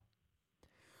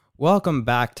Welcome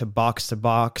back to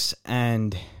Box,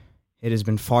 and it has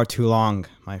been far too long,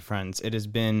 my friends. It has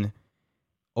been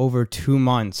over 2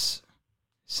 months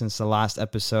since the last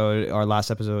episode. Our last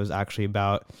episode was actually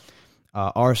about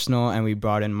Arsenal, and we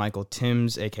brought in Michael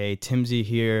Timms, aka Timsy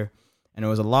here, and it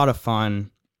was a lot of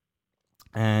fun.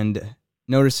 And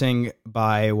noticing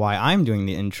by why I'm doing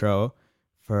the intro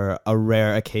for a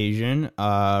rare occasion,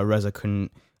 Reza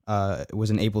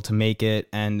wasn't able to make it,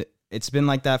 and it's been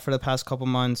like that for the past couple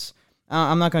months.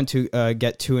 I'm not going to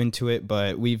get too into it,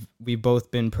 but we've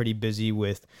both been pretty busy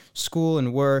with school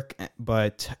and work.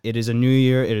 But it is a new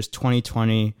year. It is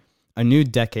 2020, a new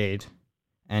decade,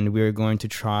 and we're going to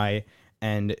try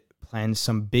and plan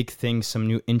some big things, some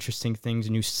new interesting things,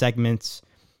 new segments.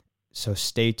 So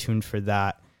stay tuned for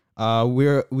that.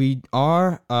 We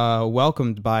are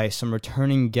welcomed by some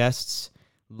returning guests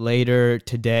later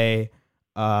today.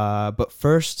 But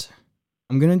first,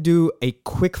 I'm going to do a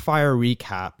quick fire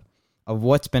recap of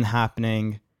what's been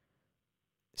happening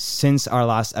since our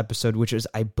last episode, which is,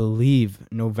 I believe,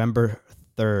 November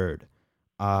 3rd,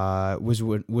 was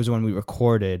when we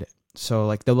recorded. So,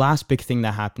 like, the last big thing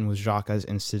that happened was Xhaka's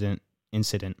incident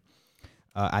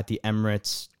at the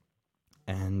Emirates,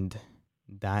 and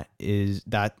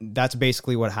that's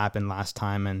basically what happened last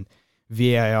time. And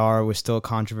VAR was still a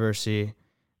controversy.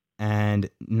 And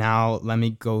now let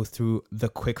me go through the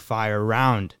quick fire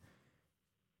round.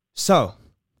 So,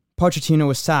 Pochettino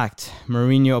was sacked,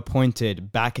 Mourinho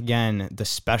appointed, back again, the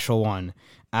special one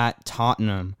at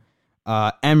Tottenham.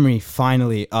 Emery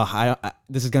finally,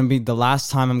 this is going to be the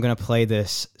last time I'm going to play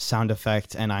this sound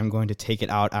effect, and I'm going to take it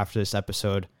out after this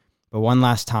episode. But one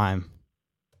last time.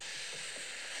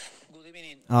 Good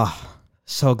evening.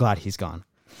 So glad he's gone.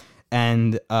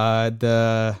 And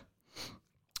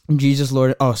Jesus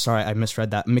Lord. Oh, sorry, I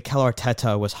misread that. Mikel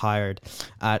Arteta was hired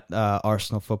at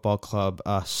Arsenal Football Club.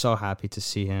 So happy to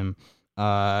see him.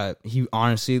 He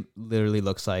honestly literally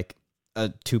looks like a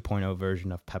 2.0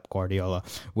 version of Pep Guardiola,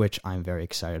 which I'm very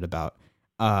excited about.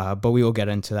 But we will get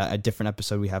into that a different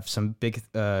episode. We have some big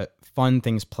fun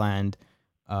things planned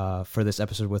for this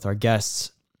episode with our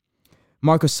guests.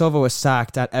 Marco Silva was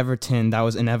sacked at Everton. That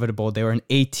was inevitable. They were in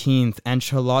 18th.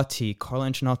 Carlo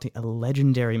Ancelotti, a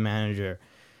legendary manager.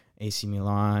 AC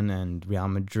Milan and Real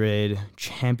Madrid,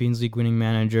 Champions League winning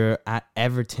manager at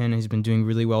Everton. He's been doing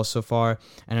really well so far.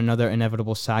 And another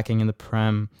inevitable sacking in the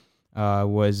Prem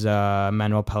was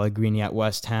Manuel Pellegrini at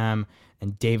West Ham.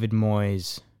 And David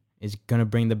Moyes is going to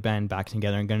bring the band back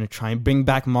together and going to try and bring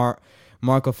back Marco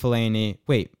Fellaini.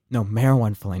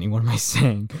 Marouane Fellaini. What am I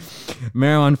saying?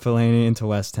 Marouane Fellaini into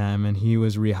West Ham, and he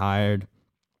was rehired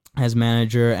as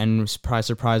manager. And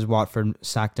surprise, Watford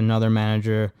sacked another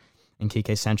manager, and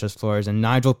Quique Sanchez-Flores, and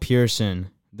Nigel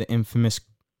Pearson, the infamous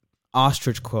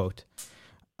ostrich quote,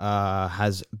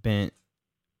 has been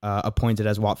appointed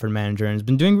as Watford manager and has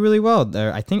been doing really well.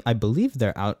 I believe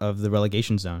they're out of the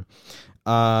relegation zone.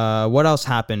 What else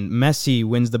happened? Messi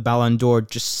wins the Ballon d'Or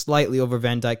just slightly over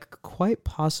Van Dijk, quite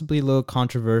possibly a little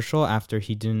controversial after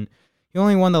he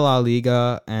only won the La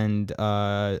Liga, and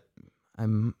I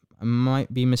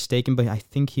might be mistaken, but I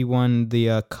think he won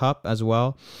the Cup as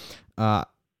well.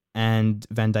 And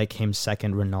Van Dijk came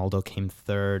second, Ronaldo came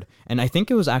third. And I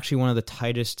think it was actually one of the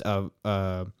tightest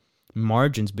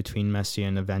margins between Messi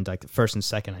and Van Dijk, first and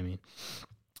second, I mean.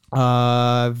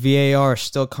 VAR,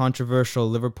 still controversial.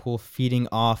 Liverpool feeding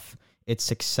off its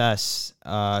success,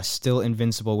 still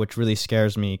invincible, which really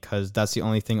scares me because that's the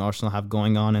only thing Arsenal have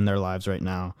going on in their lives right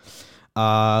now.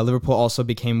 Liverpool also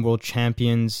became world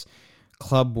champions,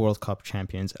 Club World Cup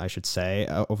champions, I should say,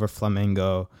 over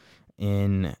Flamengo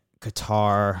in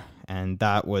Qatar, and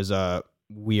that was a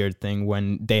weird thing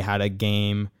when they had a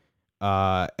game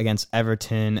against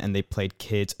Everton and they played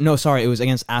kids. No, sorry, it was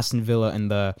against Aston Villa in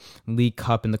the League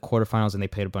Cup in the quarterfinals, and they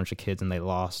played a bunch of kids and they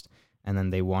lost, and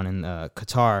then they won in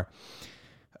Qatar.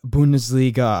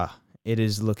 Bundesliga, it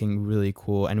is looking really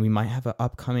cool, and we might have an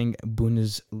upcoming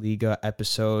Bundesliga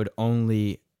episode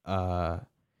only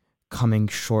coming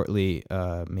shortly,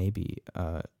 maybe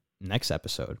next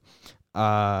episode.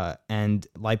 And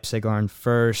Leipzig are in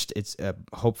first. It's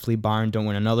hopefully Bayern don't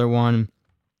win another one.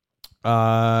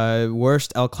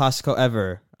 Worst El Clasico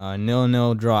ever.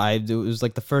 0-0 draw. It was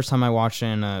like the first time I watched it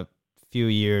in a few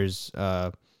years,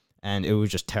 and it was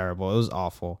just terrible. It was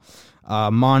awful.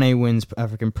 Mane wins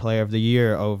African Player of the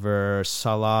Year over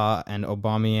Salah and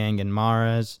Aubameyang and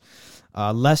Mahrez.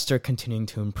 Leicester continuing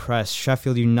to impress.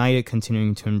 Sheffield United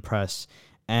continuing to impress.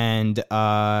 And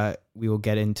we will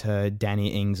get into Danny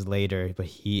Ings later, but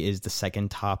he is the second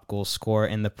top goal scorer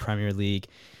in the Premier League.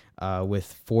 with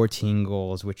 14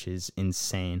 goals, which is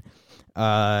insane.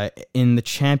 In the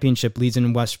championship, Leeds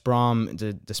and West Brom,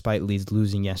 despite Leeds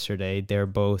losing yesterday, they're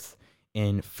both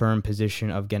in firm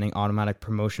position of getting automatic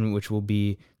promotion, which will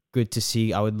be good to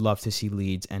see. I would love to see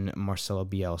Leeds and Marcelo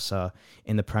Bielsa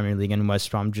in the Premier League, and West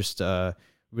Brom just a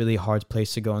really hard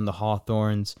place to go in the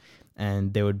Hawthorns,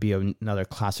 and they would be another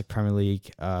classic Premier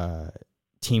League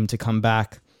team to come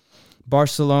back.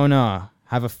 Barcelona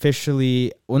have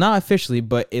officially, well, not officially,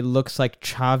 but it looks like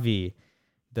Xavi,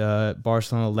 the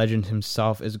Barcelona legend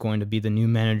himself, is going to be the new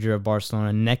manager of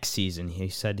Barcelona next season. He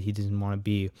said he didn't want to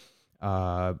be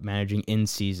managing in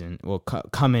season, well,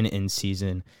 come in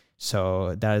season.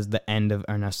 So that is the end of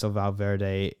Ernesto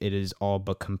Valverde. It is all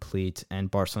but complete, and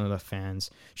Barcelona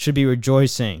fans should be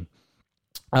rejoicing.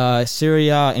 Serie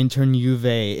A, Inter and Juve.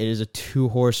 It is a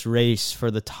 2-horse race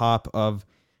for the top of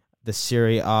the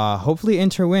Serie A. Hopefully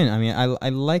Inter win. I mean, I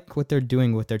like what they're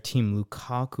doing with their team.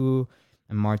 Lukaku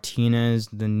and Martinez,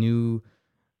 a new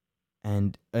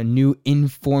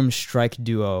informed strike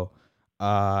duo.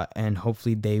 And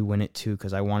hopefully they win it too,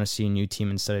 because I want to see a new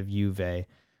team instead of Juve.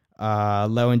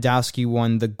 Lewandowski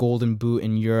won the Golden Boot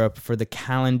in Europe for the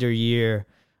calendar year.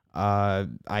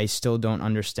 I still don't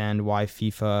understand why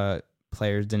FIFA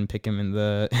players didn't pick him in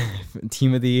the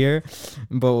team of the year,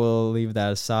 but we'll leave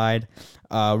that aside.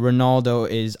 Ronaldo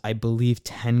is, I believe,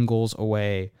 10 goals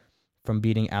away from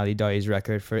beating Ali Daei's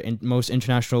record for most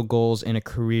international goals in a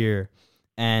career.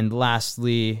 And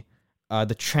lastly,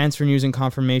 the transfer news and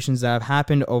confirmations that have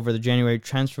happened over the January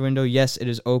transfer window. Yes, it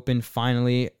is open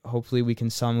finally. Hopefully we can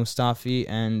sell Mustafi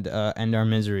and end our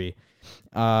misery.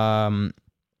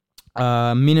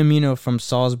 Minamino from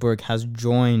Salzburg has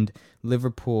joined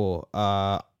Liverpool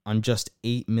on just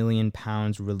 £8 million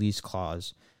release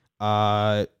clause.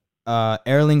 Erling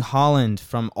Haaland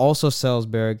from also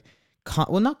Salzburg,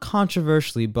 not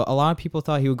controversially, but a lot of people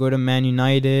thought he would go to Man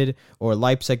United or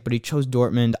Leipzig, but he chose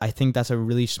Dortmund. I think that's a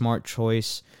really smart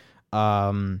choice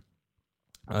because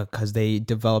they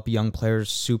develop young players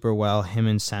super well. Him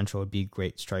and Sancho would be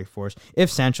great strike force, if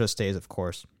Sancho stays, of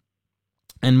course.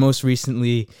 And most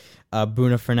recently,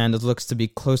 Bruno Fernandes looks to be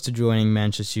close to joining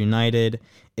Manchester United.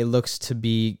 It looks to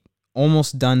be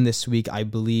almost done this week, I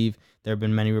believe. There have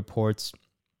been many reports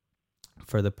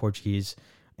for the Portuguese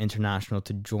international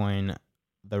to join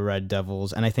the Red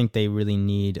Devils, and I think they really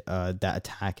need that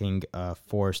attacking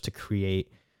force to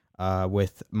create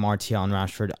with Martial and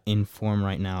Rashford in form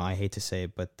right now. I hate to say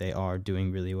it, but they are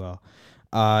doing really well.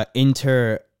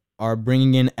 Inter are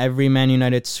bringing in every Man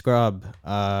United scrub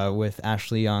with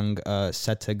Ashley Young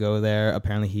set to go there.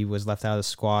 Apparently he was left out of the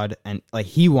squad, and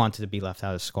he wanted to be left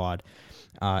out of the squad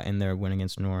in their win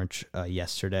against Norwich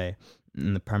yesterday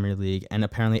in the Premier League, and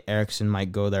apparently Eriksen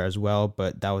might go there as well,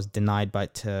 but that was denied by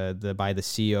the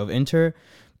CEO of Inter.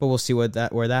 But we'll see where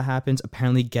that happens.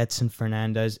 Apparently Gedson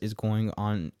Fernandes is going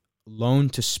on loan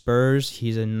to Spurs.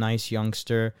 He's a nice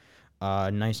youngster,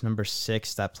 nice number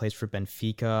 6 that plays for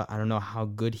Benfica. I don't know how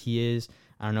good he is.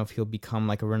 I don't know if he'll become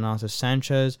like a Renato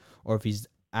Sanchez or if he's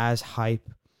as hype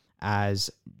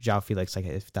as João Felix. Like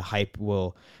if the hype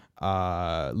will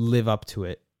live up to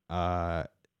it,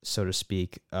 so to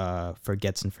speak, for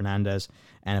Gedson Fernandes.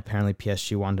 And apparently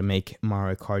PSG wanted to make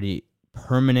Mauro Icardi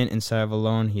permanent instead of a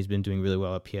loan. He's been doing really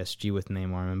well at PSG with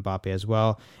Neymar and Mbappe as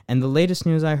well. And the latest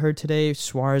news I heard today,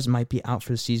 Suarez might be out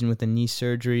for the season with a knee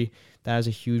surgery. That is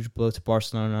a huge blow to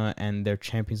Barcelona and their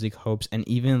Champions League hopes, and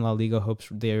even La Liga hopes.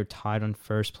 They're tied on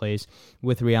first place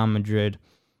with Real Madrid.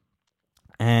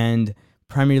 And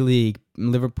Premier League,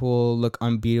 Liverpool look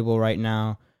unbeatable right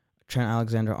now. Trent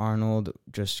Alexander-Arnold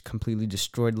just completely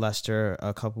destroyed Leicester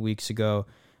a couple weeks ago.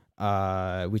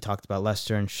 We talked about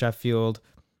Leicester and Sheffield,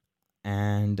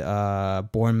 and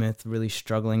Bournemouth really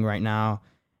struggling right now.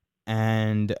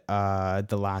 And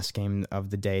the last game of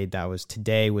the day that was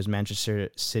today was Manchester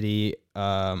City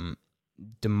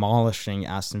demolishing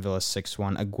Aston Villa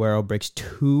 6-1. Aguero breaks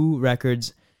 2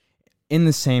 records in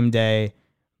the same day,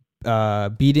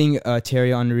 beating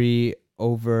Thierry Henry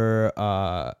over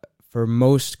for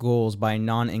most goals by a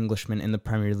non-Englishman in the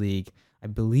Premier League. I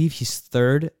believe he's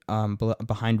third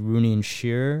behind Rooney and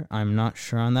Shearer. I'm not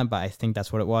sure on that, but I think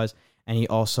that's what it was. And he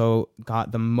also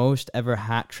got the most ever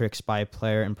hat tricks by a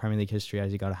player in Premier League history,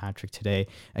 as he got a hat trick today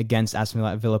against Aston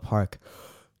Villa at Villa Park.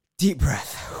 Deep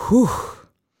breath. Whew.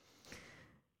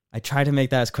 I tried to make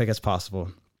that as quick as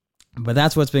possible. But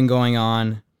that's what's been going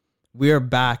on. We are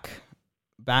back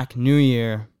New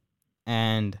Year,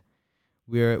 and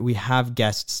we have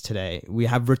guests today. We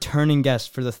have returning guests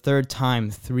for the 3rd time.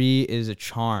 3 is a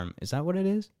charm. Is that what it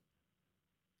is?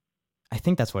 I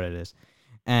think that's what it is.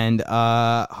 And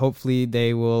hopefully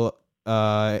they will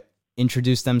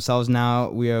introduce themselves now.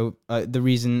 We are the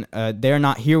reason they're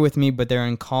not here with me, but they're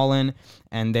in Colin,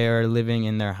 and they're living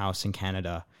in their house in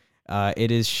Canada.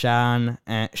 It is Sean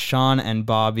and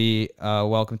Bobby.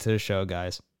 Welcome to the show,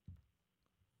 guys.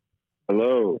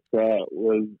 Hello. That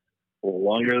was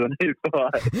longer than I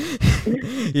thought.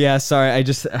 Yeah, sorry. I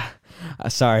just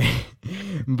sorry,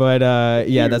 but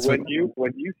yeah, Dude, that's when you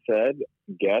said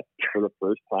guest for the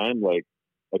first time, like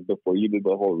before you did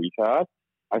the whole recap.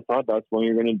 I thought that's when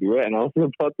you're gonna do it, and I was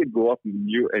about to go off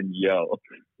mute and yell.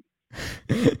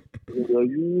 I was like,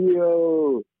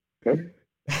 yo.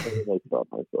 I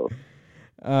stopped myself.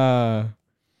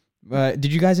 But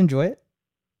did you guys enjoy it?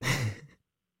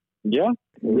 Yeah.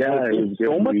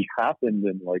 So much happened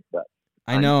in like that.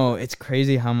 I know, it's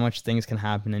crazy how much things can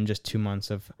happen in just 2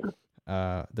 months of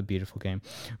the beautiful game.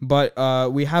 But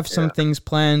we have some things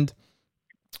planned.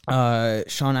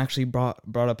 Sean actually brought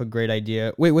up a great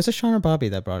idea. Wait, was it Sean or Bobby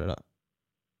that brought it up?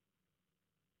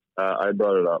 I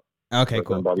brought it up. Okay, but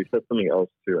cool. Bobby said something else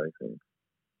too, I think.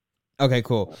 Okay,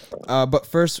 cool. But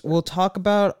first, we'll talk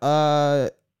about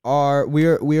we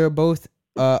are both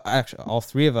actually all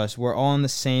three of us. We're all in the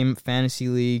same fantasy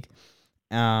league.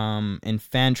 In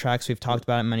Fantrax, we've talked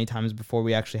about it many times before.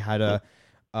 We actually had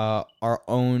our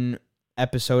own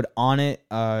episode on it,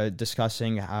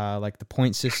 discussing like the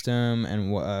point system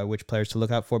and which players to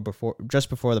look out for just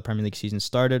before the Premier League season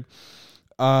started.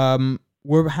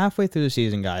 We're halfway through the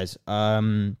season, guys.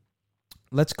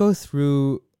 Let's go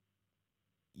through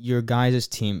your guys'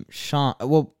 team. Sean,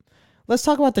 well, let's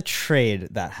talk about the trade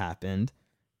that happened.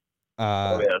 There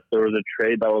was a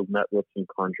trade that was met with some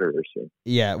controversy.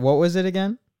 Yeah, what was it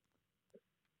again?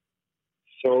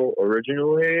 So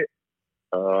originally,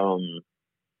 so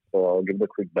I'll give the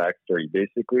quick backstory.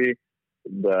 Basically,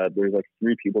 there's like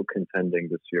 3 people contending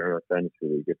this year in our fantasy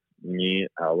league. It's me,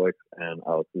 Alex, and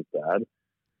Alex's dad.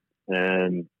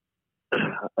 And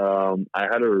I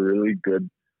had a really good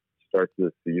start to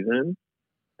the season,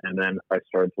 and then I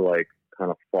started to like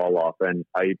kind of fall off. And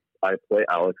I play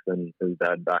Alex and his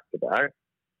dad back to back,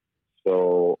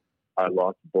 so I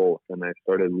lost both, and I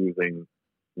started losing,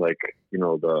 like, you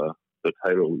know, the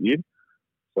title lead.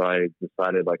 So I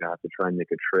decided like I have to try and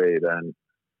make a trade, and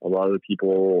a lot of the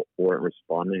people weren't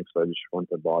responding. So I just went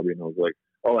to Bobby and I was like,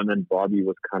 oh, and then Bobby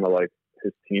was kind of like,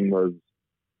 his team was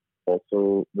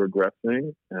also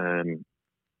regressing, and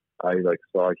I like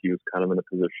saw he was kind of in a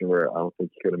position where I don't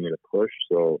think he could have made a push.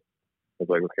 So I was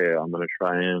like, okay, I'm going to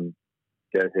try and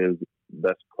get his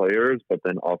best players, but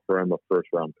then offer him a first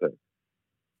round pick.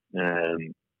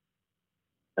 And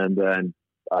then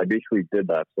I basically did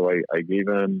that. So I gave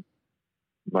him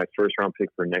my first round pick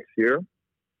for next year,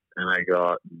 and I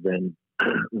got Van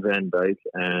Dijk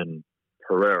and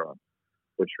Pereira,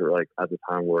 which were like at the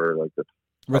time were like the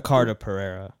Ricardo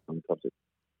Pereira.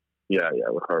 Yeah,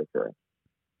 Ricardo Pereira.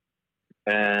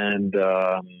 And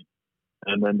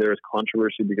then there's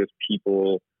controversy because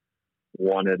people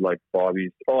wanted like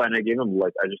Bobby's. Oh, and I gave him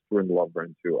like I just threw in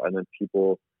Lovren too, and then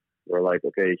people were like,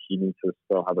 okay, he needs to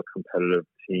still have a competitive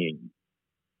team,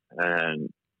 and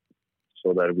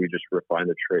so that we just refined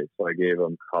the trade. So I gave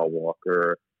him Kyle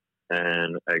Walker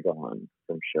and Egon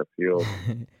from Sheffield.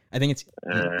 I think it's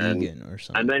Egan or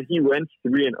something. And then he went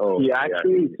 3-0.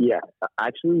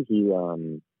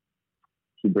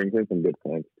 He brings in some good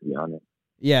points, to be honest.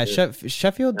 Yeah,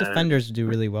 Sheffield defenders do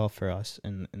really well for us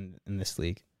in this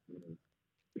league.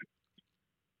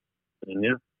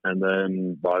 And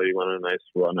then Bobby went a nice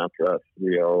run after that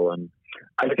 3-0. And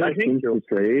I think the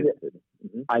trade.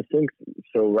 I think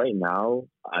so. Right now,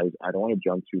 I don't want to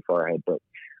jump too far ahead, but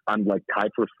I'm like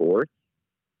tied for fourth.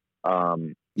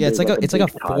 Yeah, it's like a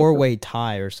 4-way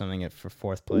tie or something for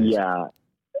fourth place. Yeah,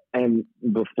 and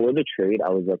before the trade, I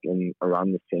was like in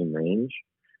around the same range.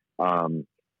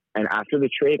 And after the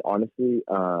trade, honestly,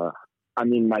 I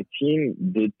mean, my team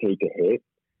did take a hit,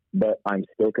 but I'm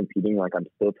still competing. Like, I'm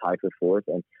still tied for fourth.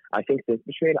 And I think since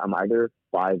the trade, I'm either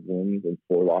 5 wins and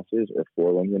 4 losses or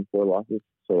 4 wins and 4 losses.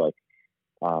 So, like,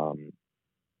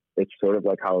 it's sort of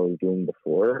like how I was doing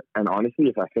before. And honestly,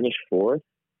 if I finish fourth,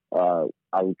 I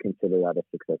would consider that a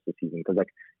successful season because,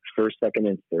 like, first, second,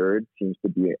 and third seems to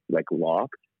be, like,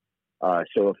 locked.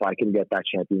 So if I can get that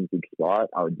Champions League spot,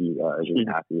 I would be really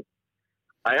happy.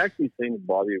 I actually think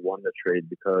Bobby won the trade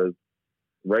because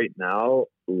right now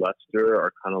Leicester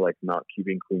are kind of like not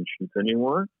keeping clean sheets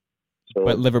anymore. So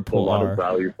but Liverpool a lot are. Of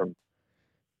value from.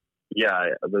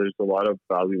 Yeah, there's a lot of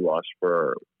value lost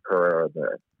for Pereira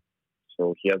there.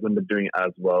 So he hasn't been doing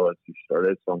as well as he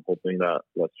started. So I'm hoping that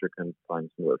Leicester can find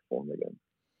some good form again.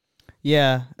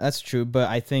 Yeah, that's true. But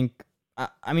I think,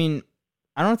 I mean,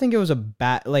 I don't think it was a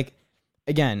bad, like,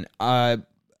 again, I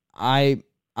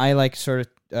like sort of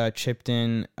chipped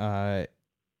in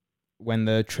when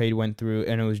the trade went through,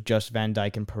 and it was just Van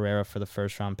Dijk and Pereira for the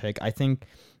first round pick. I think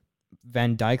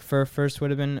Van Dijk for a first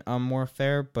would have been more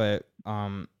fair, but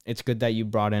it's good that you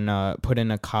put in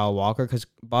a Kyle Walker, because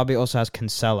Bobby also has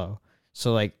Cancelo.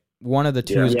 So like one of the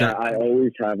two is gonna. I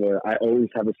always have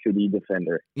a City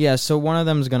defender. Yeah, so one of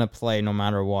them is gonna play no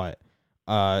matter what.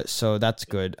 So that's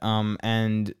good.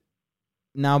 And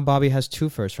now Bobby has 2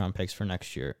 first round picks for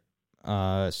next year.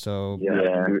 So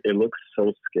dude, it looks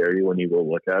so scary when you go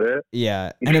look at it.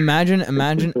 Yeah, and imagine, It's and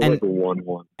like a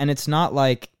 1-1. and it's not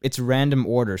like it's random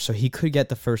order, so he could get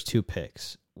the first 2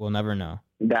 picks. We'll never know.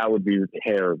 That would be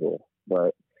terrible,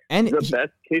 but And The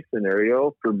best case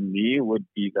scenario for me would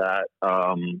be that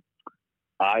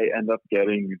I end up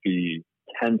getting the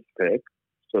 10th pick,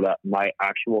 so that my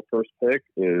actual first pick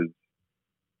is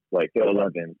like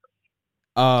 11.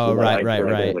 oh, right.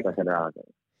 Like,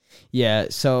 Yeah,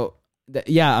 so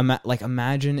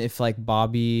imagine if like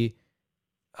Bobby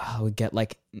would get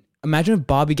like, imagine if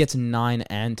Bobby gets 9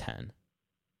 and 10,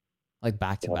 like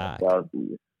back to back,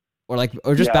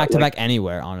 or just back to back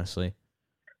anywhere, honestly.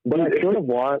 But I sort of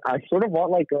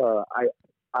want like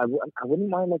I wouldn't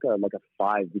mind like a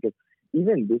 5, because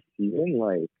even this season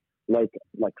like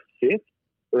 5th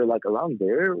or like around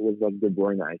there was like De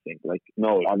Bruyne, I think. Like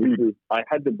No, obviously I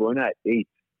had De Bruyne at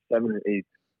 7 or 8.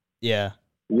 Yeah.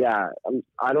 Yeah,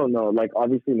 I don't know. Like,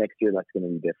 obviously next year that's going to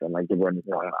be different. Like, De Bruyne is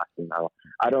not lasting now.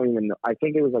 I don't even know. I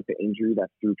think it was like the injury that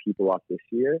threw people off this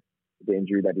year, the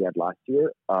injury that he had last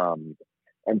year, and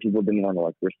people didn't want to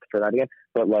like risk for that again.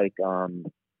 But like,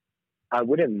 I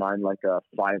wouldn't mind like a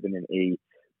 5 and an 8,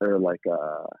 or like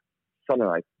something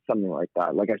like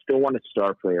that. Like, I still want a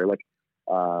star player. Like,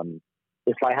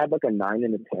 if I had like a 9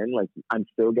 and a 10, like I'm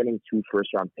still getting 2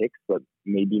 first round picks, but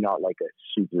maybe not like a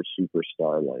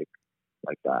superstar like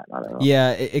that. I don't know.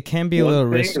 Yeah, it can be a little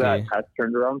risky. One thing that has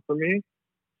turned around for me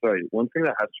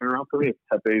is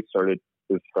Pepe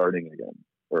is starting again,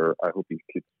 or I hope he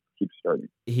keeps starting.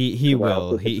 He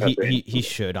will. He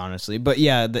should, honestly. But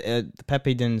yeah, the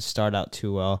Pepe didn't start out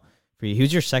too well for you. He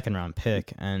was your second round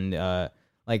pick, and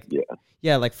like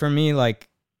for me, like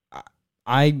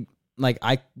I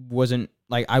wasn't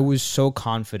like, I was so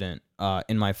confident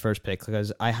in my first pick,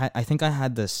 because I think I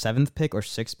had the 7th pick or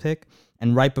 6th pick,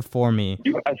 and right before me,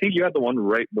 I think you had the one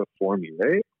right before me,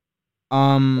 right?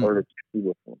 Or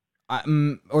 2 before. I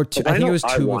think it was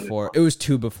 2 before. It was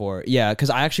 2 before. Yeah,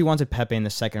 because I actually wanted Pepe in the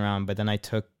second round, but then I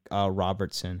took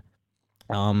Robertson.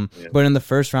 But in the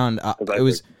first round, it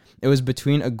was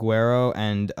between Aguero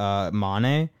and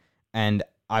Mane, and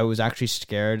I was actually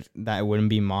scared that it wouldn't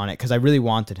be Mane, because I really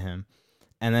wanted him.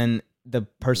 And then the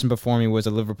person before me was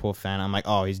a Liverpool fan. I'm like,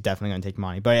 oh, he's definitely gonna take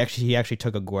Mane. But he actually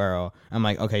took Aguero. I'm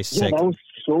like, okay, sick. Yeah, that was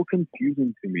so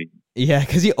confusing to me. Yeah,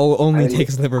 because he only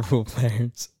takes Liverpool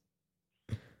players.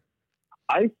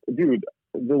 Dude,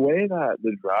 the way that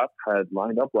the draft had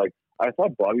lined up, like, I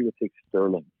thought Bobby would take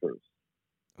Sterling first.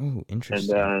 Oh,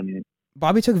 interesting. And then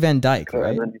Bobby took Van Dijk,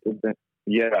 right? And then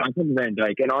I took Van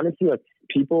Dijk, and honestly, like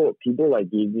people like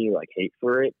gave me like hate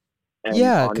for it. And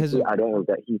yeah, because I don't know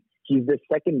that he's the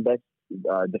second best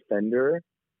defender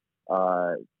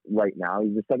right now.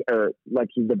 He's the second, or like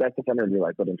he's the best defender in real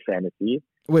life, but in fantasy.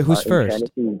 Wait, who's first?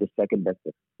 Fantasy, he's the second best.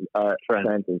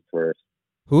 Trent is first.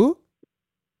 Who?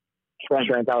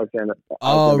 Trent Alexander.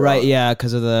 Oh, right, yeah,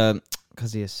 because the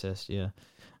assist, yeah.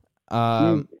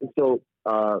 So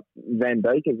Van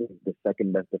Dijk is the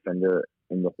second best defender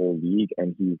in the whole league,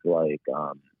 and he's like,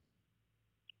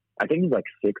 I think he's like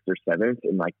 6th or 7th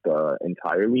in like the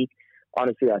entire league.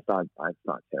 Honestly, that's not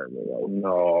terrible. Though.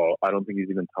 No, I don't think he's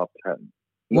even top 10.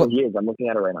 No, he is. I'm looking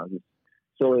at it right now.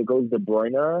 So it goes De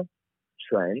Bruyne,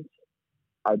 Trent,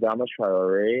 Adama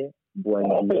Traore,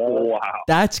 Buendia. Oh, wow.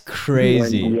 That's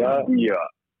crazy. Yeah.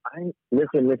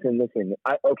 Listen.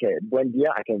 Okay, Buendia,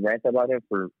 I can rant about him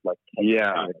for like 10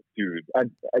 minutes. Dude.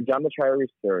 Adama Traore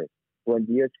is 3rd.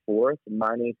 Buendia is 4th.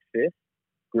 Mane is 5th.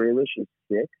 Grealish is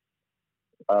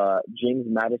 6th. James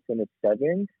Maddison is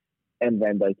 7th. And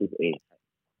Van Dijk is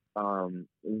 8th.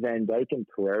 Van Dijk and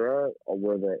Pereira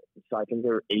so I think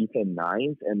they're 8th and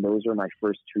 9th, and those are my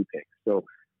first 2 picks. So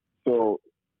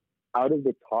out of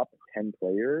the top 10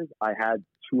 players, I had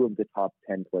 2 of the top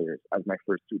 10 players as my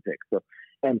first 2 picks. So,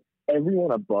 and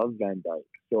everyone above Van Dijk.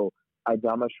 So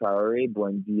Adama Traore,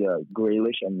 Buendia,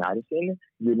 Grealish, and Maddison,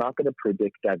 you're not going to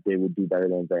predict that they would do better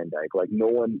than Van Dijk. Like no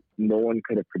one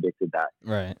could have predicted that.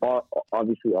 Right.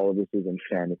 Obviously, all of this is in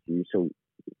fantasy, so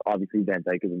obviously Van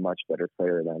Dijk is a much better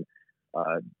player than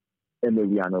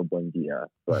Emiliano Buendia.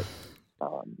 But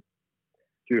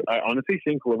dude, I honestly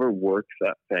think whoever works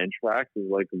at Fantrax is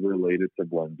like related to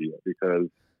Buendia, because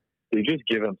they just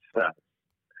give him stats.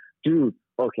 Dude,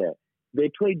 okay. They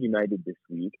played United this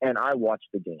week, and I watched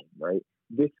the game, right?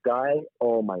 This guy,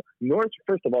 oh my. Norwich,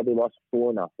 first of all, they lost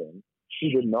 4-0.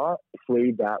 He did not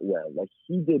play that well. Like,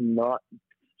 he did not.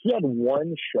 He had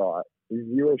one shot,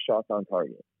 0 shots on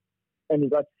target, and he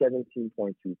got 17.2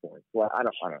 points. Well, I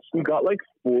don't know. He got like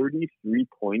 43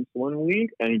 points one week,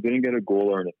 and he didn't get a goal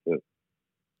or an assist.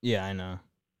 Yeah, I know.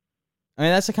 I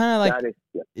mean, that's the kind of like, That is,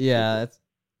 yeah,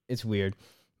 it's weird.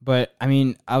 But I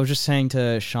mean, I was just saying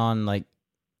to Sean, like,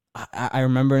 I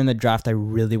remember in the draft, I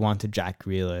really wanted Jack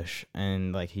Grealish,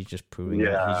 and like he's just proving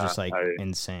that he's just like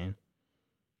insane.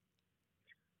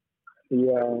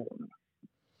 Yeah.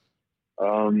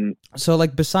 So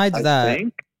like besides that,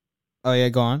 oh yeah,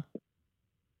 go on.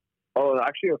 Oh,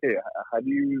 actually, okay. How do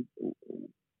you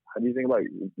think about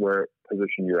where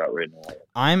position you're at right now?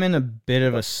 I'm in a bit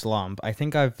of a slump. I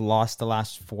think I've lost the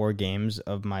last 4 games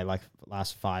of my like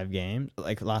last 5 games,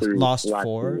 like lost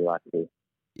 4.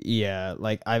 Yeah,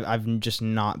 like I've just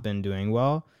not been doing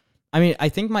well. I mean, I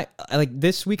think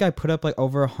this week I put up like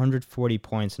over 140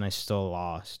 points and I still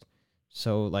lost.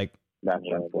 So like that's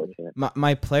unfortunate.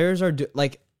 My players are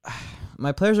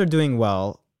my players are doing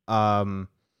well. But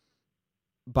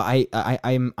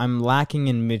I'm lacking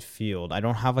in midfield. I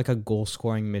don't have like a goal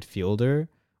scoring midfielder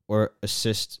or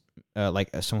assist like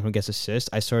someone who gets assist.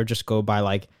 I sort of just go by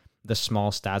like the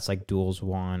small stats like duels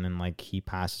won and like key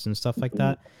passes and stuff like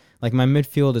that. Like my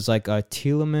midfield is like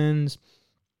Tielemans,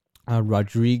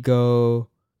 Rodrigo,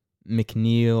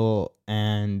 McNeil,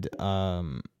 and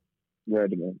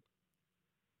Redmond.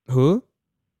 Who?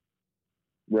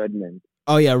 Redmond.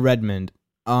 Oh yeah, Redmond.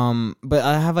 But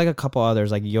I have like a couple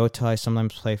others like Yota. I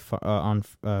sometimes play on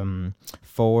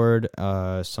forward.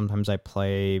 Sometimes I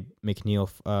play McNeil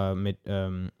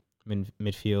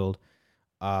midfield.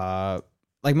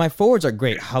 Like my forwards are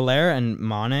great. Haller and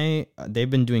Mane, they've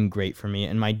been doing great for me,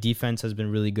 and my defense has been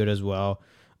really good as well.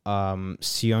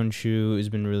 Sionchu has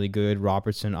been really good.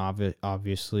 Robertson,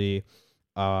 obviously.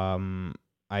 I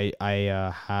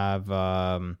have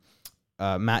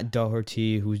Matt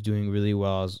Doherty, who's doing really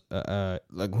well.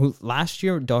 Last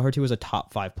year Doherty was a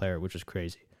top 5 player, which was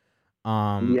crazy.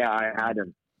 Yeah, I had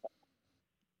him.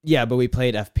 Yeah, but we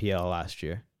played FPL last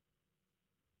year.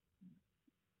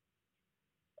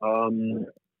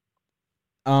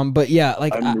 But yeah,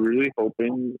 like I'm really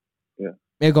hoping. Yeah.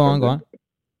 Yeah, go on.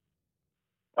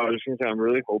 I was just gonna say I'm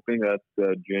really hoping that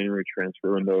the January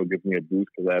transfer window will give me a boost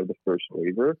because I have the first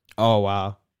waiver. Oh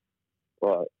wow.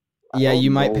 But yeah,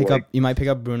 you might pick up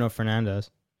Bruno Fernandes.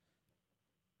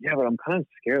 Yeah, but I'm kind of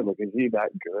scared. Like, is he that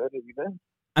good? Even?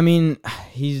 I mean,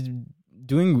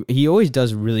 he always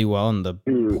does really well in the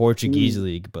Portuguese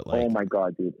league, but like, oh my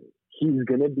god, dude, he's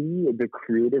gonna be the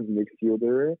creative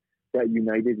midfielder that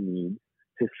United needs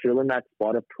to fill in that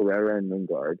spot of Pereira and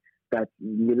Lingard. That's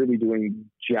literally doing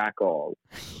jack all.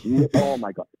 Oh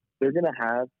my god, they're gonna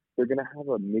have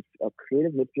a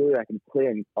creative midfielder that can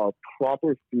play a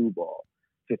proper through ball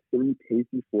to 3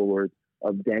 pacey forwards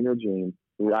of Daniel James,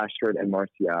 Rashford, and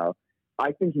Martial.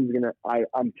 I think he's gonna.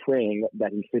 I'm praying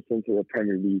that he fits into the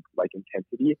Premier League like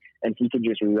intensity, and he can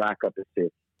just rack up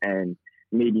assists and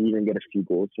maybe even get a few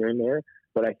goals here and there.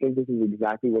 But I think this is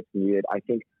exactly what's needed. I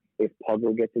think if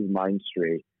Pogba gets his mind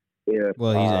straight, if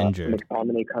he's injured,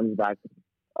 McTominay comes back.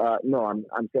 No, I'm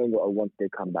saying once they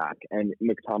come back, and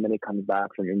McTominay comes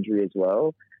back from injury as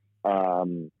well.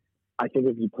 I think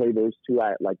if you play those two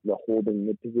at like the holding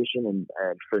mid position and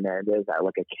Fernandes at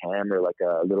like a cam or like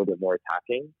a little bit more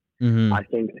attacking, I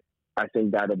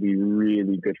think that'll be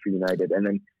really good for United. And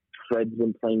then Fred's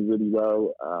been playing really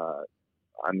well.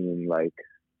 I mean, like,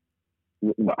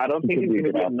 but I don't think he's going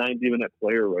to be a 90-minute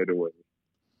player right away.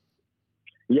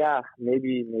 Yeah,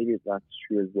 maybe that's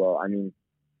true as well. I mean,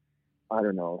 I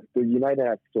don't know. The United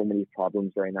have so many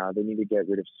problems right now. They need to get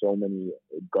rid of so many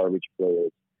garbage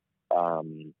players.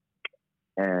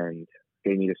 And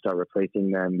they need to start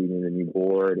replacing them, needing a new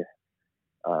board.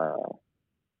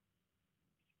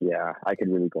 Yeah, I could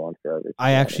really go on forever.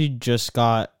 I actually just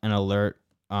got an alert.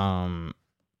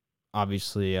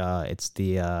 Obviously, it's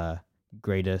the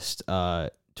greatest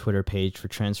Twitter page for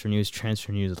Transfer News,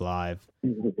 Transfer News Live.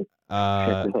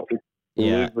 Yeah.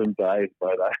 Been dived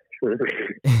by that.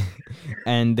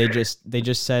 And they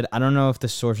just said, I don't know if the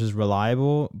source is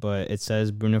reliable, but it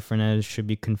says Bruno Fernandes should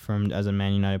be confirmed as a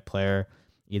Man United player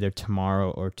either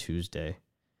tomorrow or Tuesday.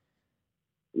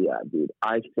 Yeah, dude.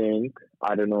 I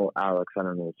don't know, Alex, I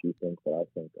don't know what you think, but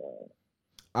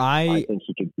I think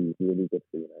he could be really good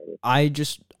for United. I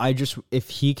just, if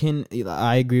he can,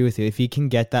 I agree with you. If he can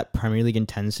get that Premier League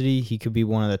intensity, he could be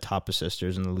one of the top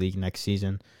assisters in the league next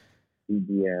season.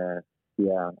 Yeah,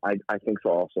 I think so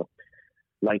also.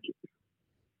 Like,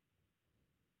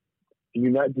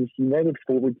 This United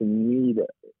forwards need.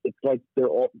 It's like they're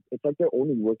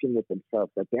only working with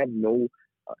themselves. Like they have no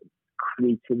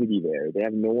creativity there. They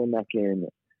have no one that can,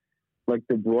 like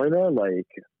De Bruyne. Like,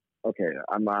 okay,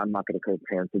 I'm not gonna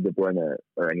compare him to De Bruyne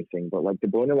or anything, but like De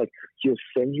Bruyne, like he'll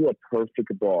send you a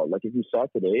perfect ball. Like if you saw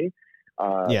today.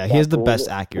 Yeah, he has the best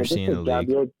accuracy in the league.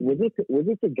 Was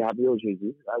it to Gabriel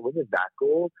Jesus? Was it that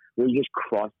goal where he just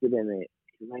crossed it and it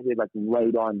landed like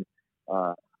right on?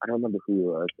 I don't remember who it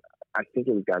was. I think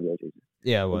it was Gabriel Jesus.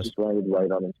 Yeah, it was. Just landed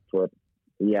right on his foot.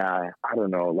 Yeah, I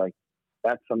don't know. Like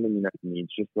that's something United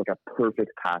needs. Just like a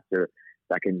perfect passer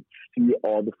that can see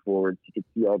all the forwards. He can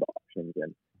see all the options,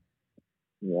 and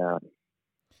yeah.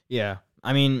 Yeah,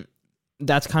 I mean,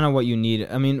 that's kind of what you need.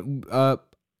 I mean,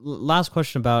 last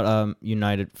question about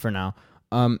United for now.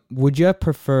 Would you have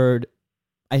preferred?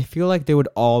 I feel like they would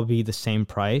all be the same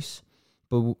price,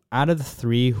 but out of the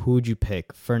three, who would you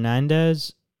pick?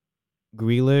 Fernandes,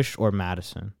 Grealish, or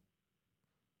Maddison?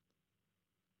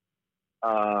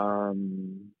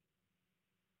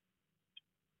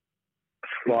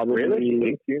 Probably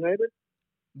linked United.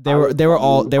 They were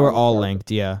all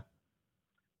linked. Yeah.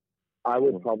 I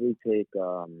would probably take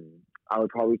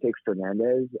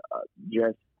Fernandes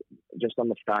just on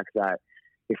the fact that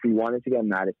if we wanted to get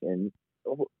Maddison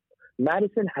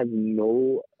has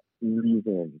no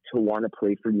reason to want to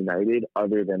play for United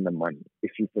other than the money,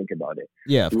 if you think about it.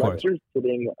 Yeah, of course.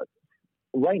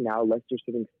 Right now, Leicester's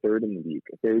sitting third in the league.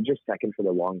 They were just second for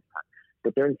the long time.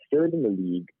 But they're in third in the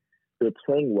league. They're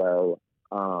playing well.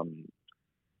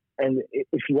 And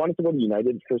if you wanted to go to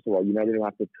United, first of all, United will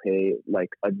have to pay like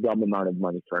a dumb amount of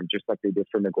money for him, just like they did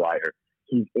for Maguire.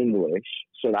 He's English,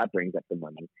 so that brings up the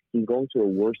money. He's going to a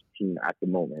worse team at the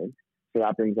moment, so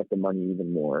that brings up the money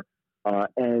even more.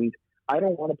 And I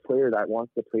don't want a player that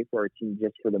wants to play for our team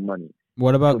just for the money.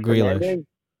 What about Grealish?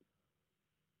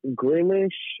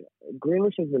 Grealish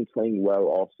has been playing well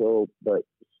also, but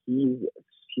he's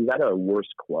at a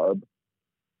worse club,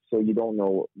 so you don't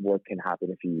know what can happen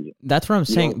if he... That's what I'm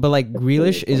saying, but like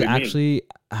Grealish is actually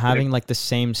having like the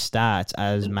same stats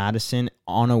as Maddison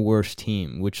on a worse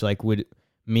team, which like would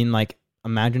mean like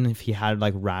imagine if he had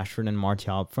like Rashford and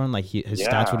Martial up front, like his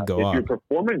stats would go up. If you're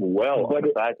performing well,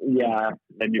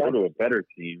 and you go to a better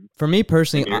team. For me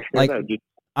personally,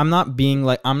 I'm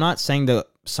not saying the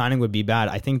signing would be bad.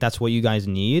 I think that's what you guys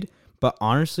need. But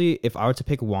honestly, if I were to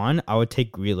pick one, I would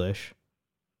take Grealish.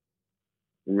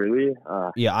 Really?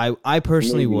 Yeah, I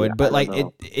personally would. But like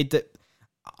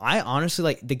I honestly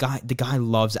like the guy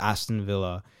loves Aston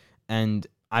Villa, and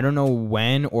I don't know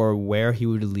when or where he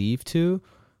would leave to,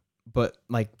 but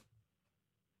I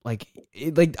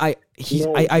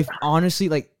honestly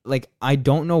like I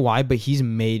don't know why, but he's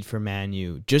made for Man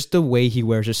U. Just the way he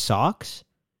wears his socks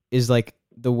is like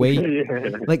the way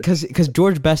like cuz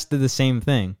George Best did the same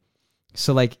thing.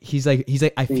 So like he's like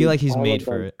I feel like he's made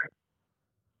for it.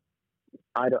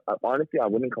 Honestly, I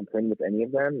wouldn't complain with any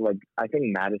of them. Like I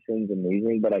think Maddison's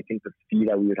amazing, but I think the fee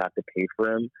that we would have to pay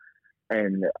for him,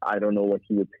 and I don't know what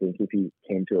he would think if he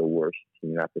came to a worse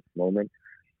team at this moment.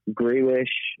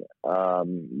 Grealish,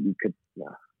 you could,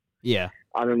 yeah.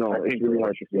 I don't know. I think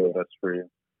Grealish is the best for you.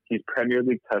 He's Premier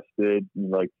League tested.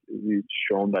 Like he's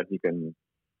shown that he can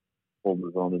hold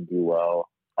his own and do well.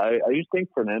 I just think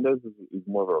Fernandes is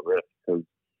more of a risk because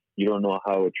you don't know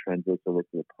how it translates over to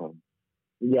the Prem.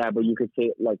 Yeah, but you could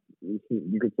say the same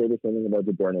thing about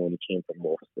De Bruyne when he came from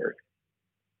Wolfsburg.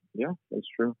 Yeah, that's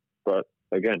true. But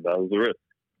again, that was a risk,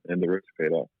 and the risk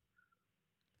paid off.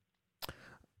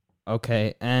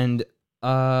 Okay, and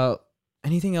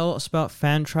anything else about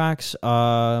Fantrax?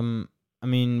 I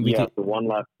mean, so one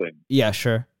last thing. Yeah,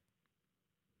 sure.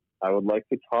 I would like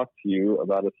to talk to you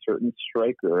about a certain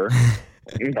striker.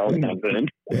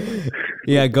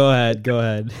 Yeah, go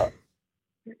ahead.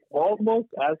 Almost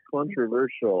as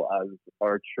controversial as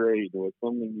our trade was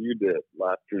something you did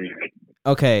last week.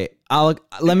 Okay,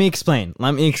 let me explain.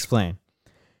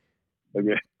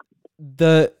 Okay.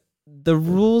 The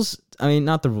rules, I mean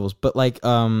not the rules, but like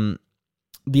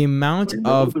the amount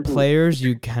of players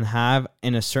you can have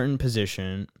in a certain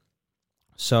position.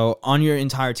 So on your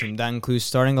entire team, that includes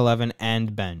starting 11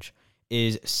 and bench,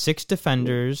 is 6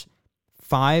 defenders,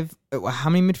 5. How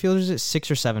many midfielders is it?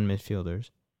 6 or 7 midfielders?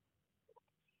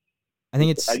 I think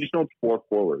I just know it's 4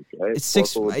 forwards, right? It's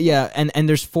 6, yeah, and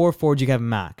there's 4 forwards you can have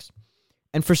max.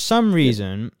 And for some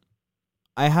reason,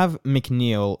 I have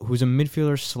McNeil, who's a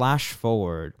midfielder /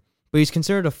 forward, but he's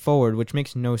considered a forward, which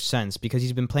makes no sense because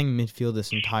he's been playing midfield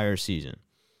this entire season.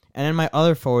 And then my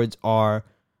other forwards are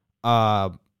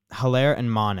Haller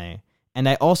and Mane, and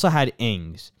I also had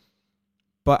Ings,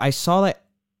 but I saw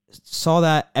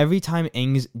that every time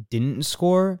Ings didn't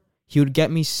score, he would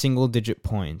get me single digit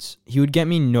points. He would get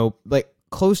me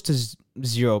close to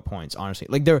 0 points, honestly.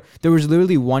 Like there was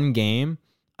literally one game,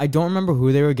 I don't remember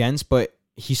who they were against, but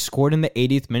he scored in the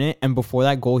 80th minute, and before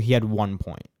that goal he had 1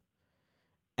 point.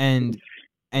 And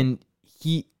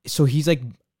he's like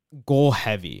goal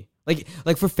heavy.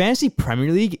 Like for fantasy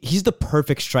Premier League, he's the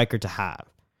perfect striker to have.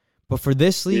 But for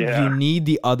this league, you need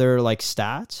the other like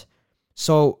stats.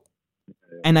 So,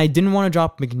 and I didn't want to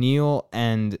drop McNeil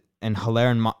and Haller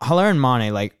and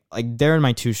Mane, like they're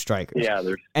my two strikers. Yeah,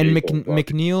 they're and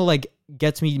McNeil like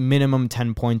gets me minimum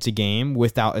 10 points a game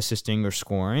without assisting or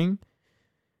scoring.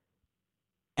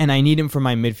 And I need him for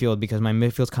my midfield because my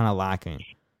midfield's kind of lacking.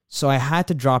 So I had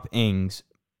to drop Ings,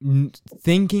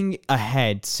 thinking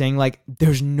ahead, saying like,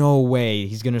 there's no way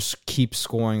he's going to keep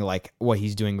scoring like what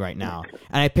he's doing right now.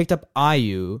 And I picked up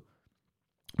Ayew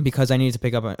because I needed to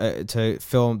pick up to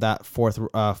fill that fourth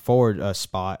forward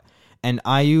spot. And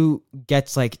Ayew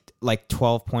gets like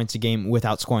 12 points a game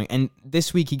without scoring. And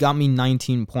this week he got me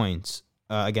 19 points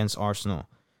against Arsenal.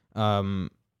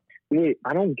 Wait,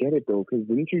 I don't get it though, because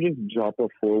didn't you just drop a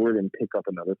forward and pick up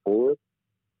another forward?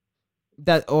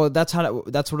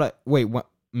 Wait, what?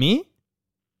 Me?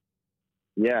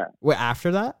 Yeah. Wait,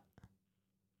 after that?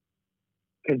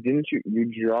 Because didn't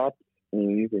you dropped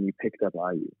Ings and you picked up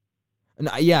Ayew?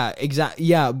 No, yeah, exactly.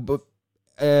 Yeah, but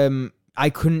I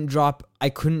couldn't drop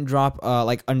like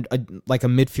a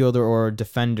midfielder or a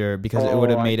defender because it would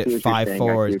have made it 5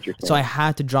 forwards. So I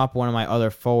had to drop one of my other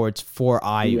forwards for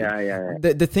Ayew. Yeah.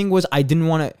 The thing was I didn't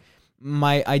want to.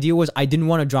 My idea was I didn't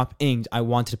want to drop Ings. I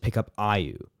wanted to pick up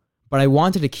Ayew, but I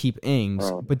wanted to keep Ings.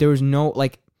 Oh. But there was no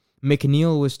like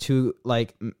McNeil was too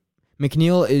like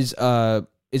McNeil is a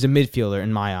midfielder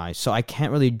in my eyes, so I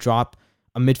can't really drop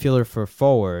a midfielder for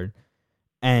forward,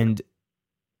 and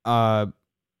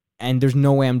there's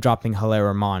no way I'm dropping Haller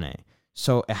or Mane.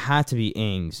 So it had to be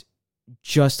Ings,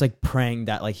 just like praying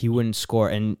that like he wouldn't score.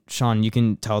 And Sean, you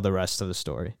can tell the rest of the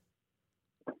story.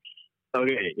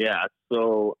 Okay, yeah.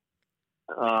 So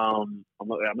I'm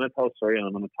gonna tell a story and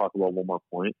I'm gonna talk about one more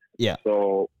point. Yeah.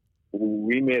 So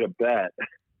we made a bet.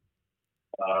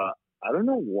 I don't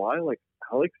know why, like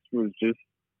Alex was just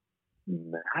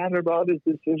mad about his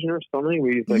decision or something.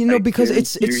 He's like, because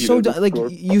it's so like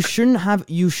you shouldn't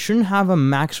have a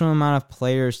maximum amount of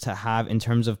players to have in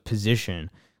terms of position.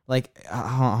 Like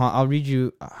I'll read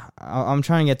you. I'm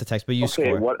trying to get the text, but you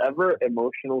score. Whatever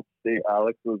emotional state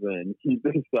Alex was in, he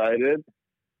decided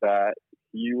that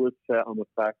he was set on the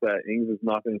fact that Ings is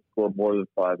not going to score more than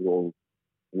 5 goals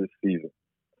this season.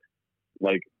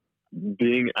 Like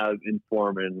being as in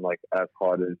form and like as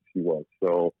hot as he was.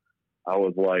 So I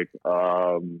was like,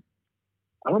 I don't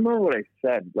remember what I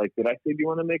said. Like, did I say, do you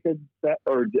want to make a bet?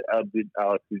 Or did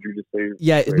Alex, did you just say?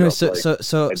 Yeah, no, so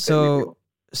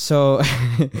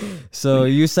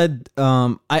you said,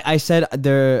 I said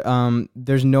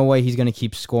there's no way he's going to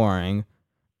keep scoring.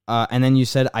 And then you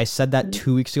said, I said that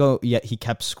 2 weeks ago, yet he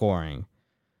kept scoring.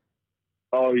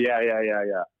 Oh, yeah.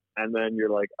 And then you're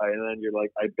like, I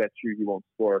bet you he won't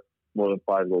score more than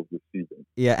 5 goals this season.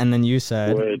 Yeah, and then you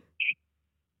said, which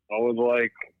I was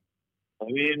like, I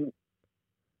mean,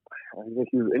 I think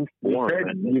he was in form.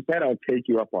 You said I'll take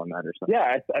you up on that or something.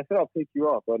 Yeah, I said I'll take you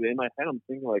up, but in my head I'm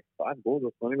thinking like 5 goals.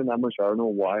 That's not even that much. I don't know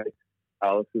why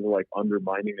Alex is like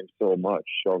undermining him so much.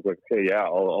 So I was like, okay, yeah,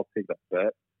 I'll take that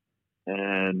bet.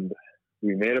 And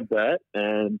we made a bet,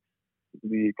 and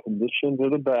the conditions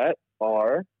of the bet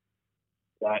are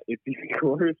that if he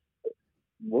scores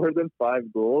more than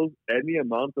 5 goals, any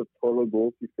amount of total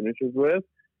goals he finishes with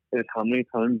is how many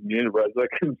times me and Reza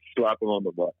can slap him on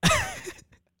the butt.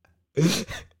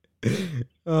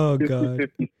 Oh god!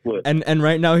 50-50 split. And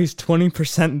right now he's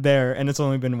 20% there, and it's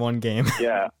only been 1 game.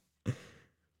 Yeah,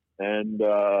 and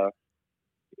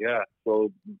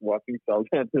so watching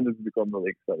Southampton has become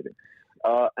really exciting.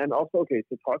 And also, okay,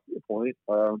 to talk to your point,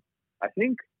 I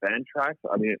think Fantrax.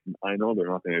 I mean, I know they're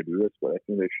not going to do this, but I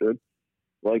think they should.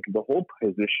 Like the whole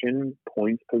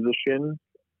points position.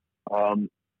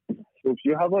 So if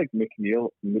you have like McNeil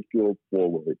midfield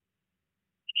forward,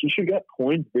 he should get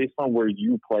points based on where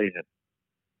you play him.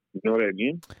 You know what I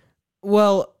mean?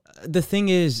 Well, the thing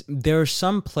is, there are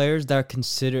some players that are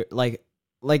considered like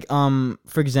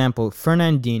for example,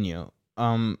 Fernandinho.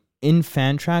 In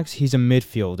Fantrax, he's a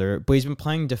midfielder, but he's been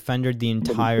playing defender the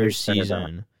entire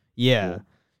season. Yeah.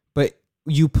 But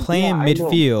you play in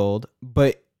midfield,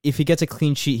 but if he gets a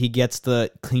clean sheet, he gets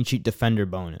the clean sheet defender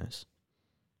bonus.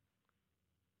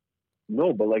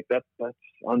 No, but like that's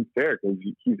unfair because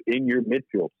he's in your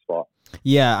midfield spot.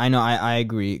 Yeah, I know. I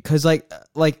agree because like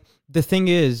the thing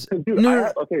is, dude,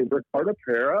 Ricardo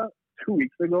Pereira 2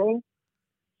 weeks ago,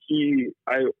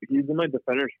 he's in my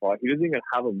defender spot. He doesn't even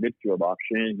have a midfield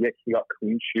option, yet he got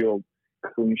clean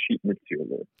sheet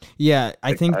midfielder. Yeah,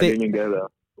 I think I they. didn't get that.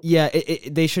 Yeah,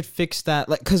 they should fix that.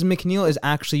 Like, because McNeil is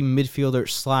actually midfielder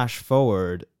 /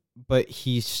 forward, but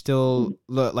he's still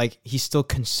he's still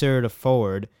considered a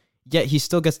forward. Yet he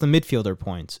still gets the midfielder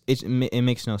points. It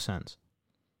makes no sense.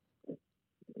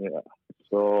 Yeah.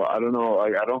 So I don't know.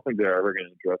 I don't think they're ever going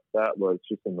to address that, but it's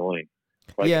just annoying.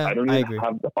 Like, Yeah, I don't I even agree.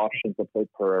 have the option to play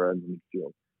Pereira in the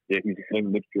midfield. Yeah, he's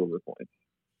getting midfielder points.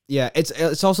 Yeah,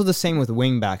 it's also the same with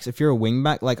wingbacks. If you're a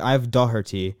wingback, like I have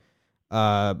Doherty,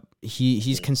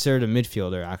 he's considered a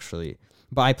midfielder actually,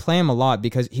 but I play him a lot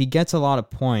because he gets a lot of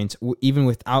points even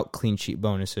without clean sheet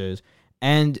bonuses,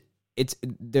 and it's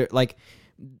there like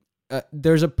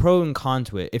there's a pro and con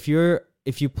to it. If you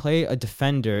play a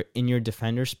defender in your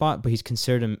defender spot, but he's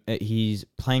considered he's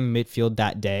playing midfield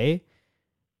that day,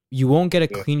 you won't get a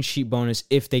clean sheet bonus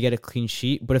if they get a clean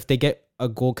sheet, but if they get a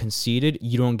goal conceded,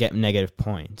 you don't get negative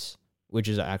points, which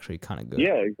is actually kind of good.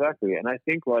 Yeah, exactly. And I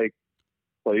think like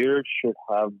players should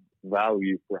have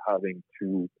value for having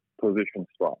 2 position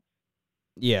spots.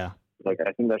 Yeah. Like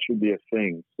I think that should be a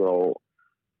thing. So,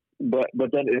 but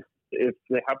then if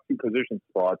they have 2 position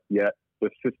spots, yet the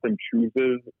system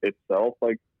chooses itself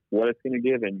like what it's going to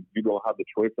give, and you don't have the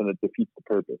choice, and it defeats the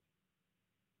purpose.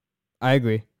 I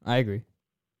agree. Yeah.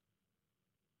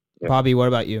 Bobby, what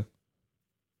about you?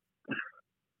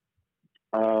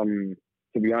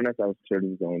 To be honest, I was sort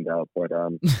of zoned out, but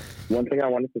one thing I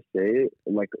wanted to say,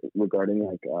 like regarding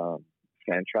like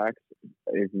fan tracks,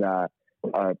 is that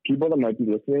people that might be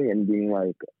listening and being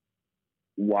like,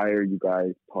 "Why are you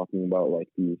guys talking about like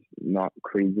these not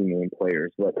crazy name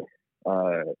players?" But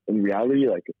in reality,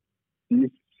 like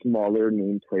these smaller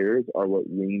name players are what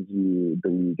wins you the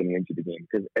league and wins you the game,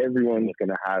 because everyone's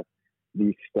gonna have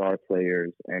these star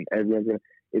players, and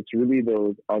it's really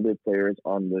those other players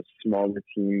on the smaller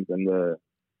teams and the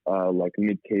like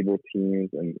mid-table teams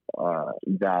and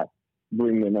that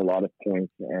bring in a lot of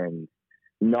points, and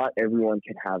not everyone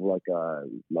can have like a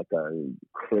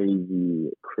crazy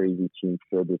team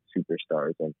filled with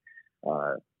superstars, and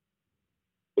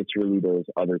it's really those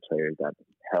other players that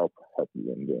help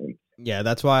you in games. Yeah,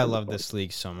 that's why I love this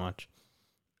league so much.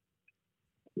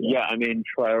 Yeah, I mean,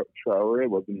 Traore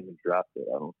wasn't even drafted,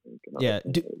 I don't think. Yeah,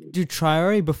 dude,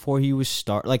 Traore before he was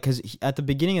because at the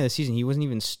beginning of the season he wasn't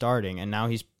even starting, and now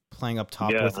he's playing up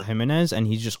top with Jimenez, and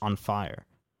he's just on fire.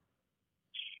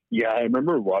 Yeah, I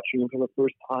remember watching him for the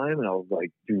first time, and I was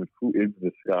like, dude, who is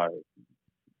this guy?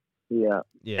 Yeah.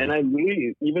 And I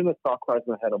really, even the thought crossed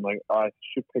my head, I'm like, I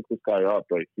should pick this guy up,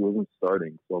 but he wasn't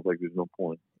starting, so I was like, there's no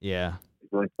point. Yeah.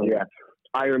 Yeah.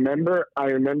 I remember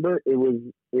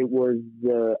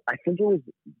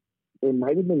it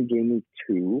might have been game week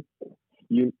 2,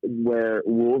 where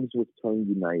Wolves was playing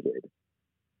United,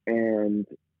 and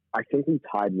I think we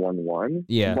tied 1-1.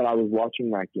 Yeah. But I was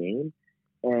watching that game,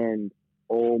 and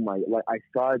I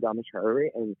saw Adama Traore,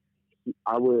 and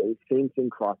same thing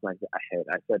crossed my head.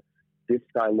 I said, this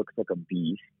guy looks like a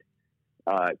beast.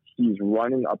 He's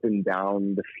running up and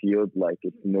down the field like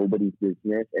it's nobody's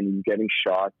business, and he's getting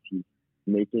shots. He's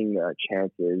making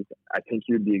chances. I think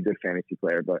he would be a good fantasy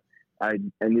player, but I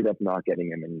ended up not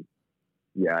getting him, and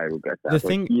yeah, I regret that. He's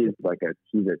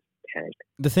a tank.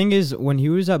 The thing is, when he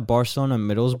was at Barcelona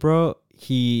Middlesbrough,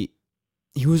 he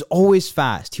was always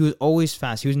fast. He was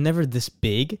never this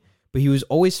big, but he was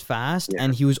always fast,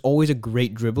 and he was always a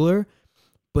great dribbler.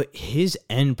 But his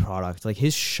end product, like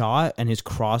his shot and his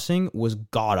crossing, was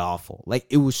god awful. Like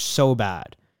it was so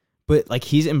bad. But like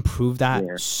he's improved that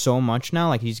so much now.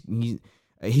 Like he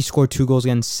scored 2 goals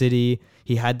against City.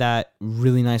 He had that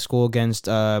really nice goal against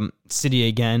City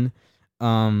again.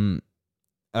 And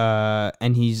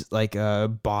he's like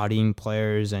bodying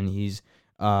players, and he's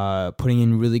putting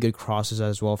in really good crosses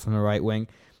as well from the right wing.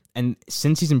 And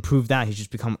since he's improved that, he's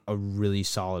just become a really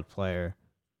solid player.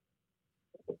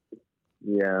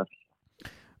 Yeah.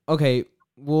 Okay.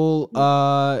 Well,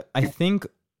 I think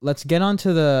let's get on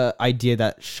to the idea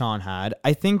that Sean had.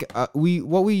 I think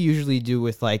what we usually do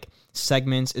with like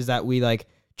segments is that we like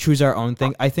choose our own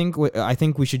thing. I think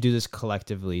we should do this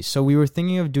collectively. So we were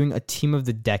thinking of doing a team of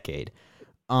the decade.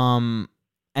 And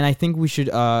I think we should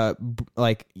make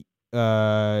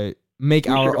our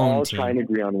own all team. Try and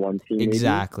agree on one team.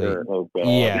 Exactly. Oh god.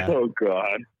 Yeah. Oh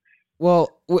god.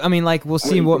 Well, I mean, like we'll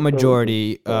see what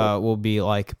majority will be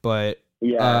like, but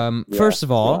first of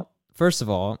all,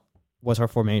 what's our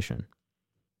formation?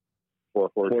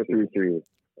 4-4-3.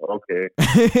 Okay.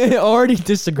 Already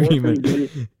disagreement.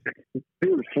 4-3-3.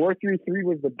 Dude, 4-3-3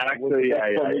 was the best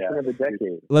formation of the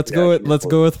decade. Let's go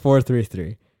with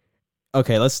 4-3-3.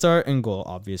 Okay, let's start in goal,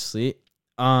 obviously.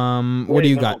 What do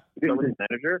you got? Start with the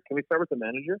manager. Can we start with the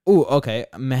manager? Ooh, okay,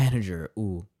 manager.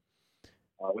 Ooh,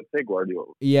 I would say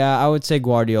Guardiola. yeah, I would say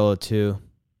Guardiola too.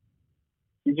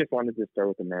 He just wanted to start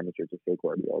with the manager to say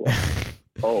Guardiola.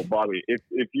 Oh, Bobby,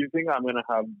 if you think I'm gonna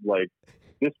have like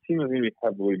this team is gonna be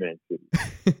heavily Man City.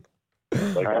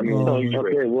 Like I'm telling you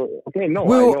straight. Okay, no.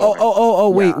 Wait,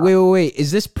 I know. wait.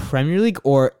 Is this Premier League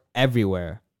or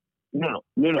everywhere? No.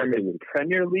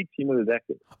 Premier League team of the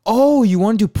decade. Oh, you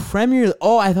want to do Premier?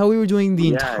 Oh, I thought we were doing the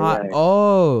entire. Yeah.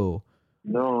 Oh.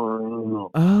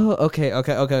 No. Oh, okay. All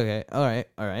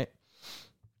right.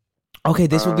 Okay,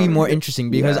 this would be more interesting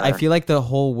because I feel like the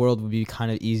whole world would be kind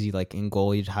of easy. Like in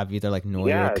goal, you'd have either like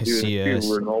Neuer, Casillas,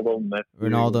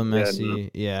 Ronaldo,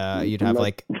 Messi. Yeah, you'd have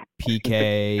like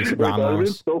PK, That would have been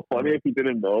Ramos. so funny if you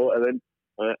didn't know, and then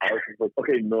I was just like,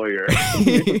 okay, Neuer.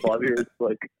 Bobby was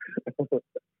like,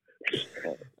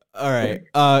 All right.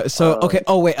 So okay.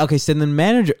 Oh wait. Okay. So then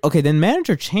manager. Okay. Then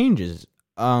manager changes.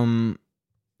 I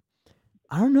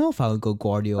don't know if I would go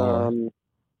Guardiola.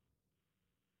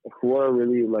 Who are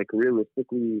really like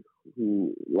realistically?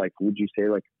 Who like would you say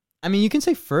like I mean, you can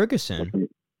say Ferguson.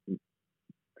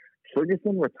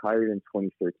 Ferguson retired in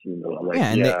 2013? Though. Like,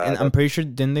 Yeah, and I'm pretty sure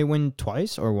didn't they win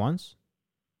twice or once?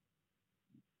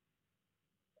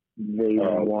 they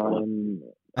won.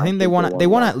 I think they won. They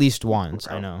won at least once.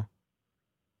 I know.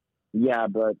 Yeah,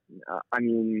 but I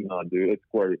mean, no, dude, it's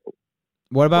Guardiola.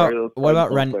 What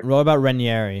about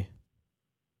Ranieri?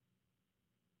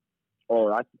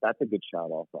 Oh, that's a good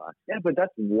shout also. Yeah, but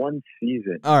that's one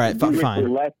season. All right,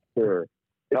 fine. Leicester.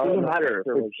 It doesn't matter.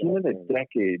 For team of the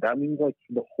decade, that means like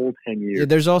the whole 10 years. Yeah,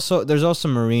 there's also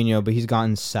Mourinho, but he's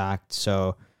gotten sacked.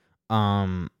 So,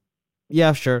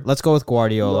 yeah, sure. Let's go with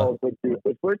Guardiola. No, but dude,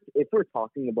 if we're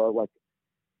talking about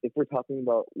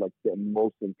the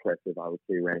most impressive, I would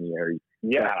say Ranieri.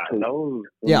 Yeah, that was.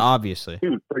 Yeah, obviously.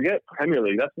 Dude, forget Premier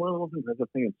League. That's one of the most impressive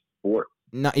things in sports.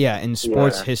 In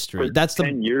sports history. For That's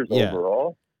 10 years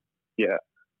overall. Yeah.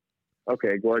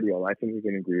 Okay, Guardiola. I think we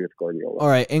can agree with Guardiola. All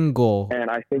right, in goal. And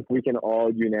I think we can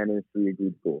all unanimously agree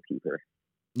with goalkeeper.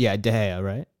 Yeah, De Gea,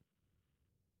 right?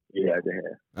 Yeah, De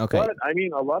Gea. Okay. But, I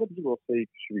mean, a lot of people say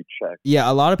should we check. Yeah,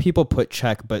 a lot of people put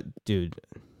check, but dude.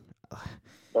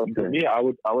 For me, I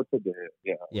would say De Gea.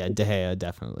 Yeah. Yeah, De Gea,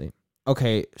 definitely.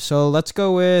 Okay, so let's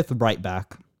go with right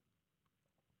back.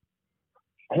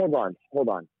 Hold on.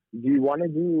 Do you want to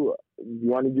do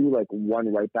like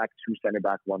one right back, two center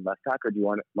back, one left back, or do you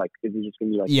want like is it just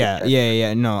gonna be like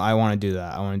yeah? No, I want to do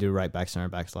that. I want to do right back, center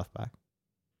backs, left back.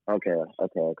 Okay.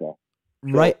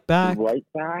 Right back.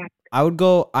 I would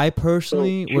go. I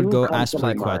personally would go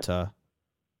Azpilicueta.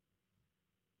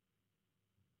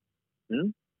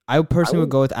 I personally would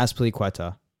go with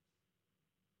Azpilicueta.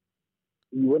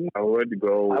 You wouldn't. I would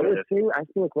go. I would say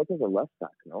Azpilicueta is a left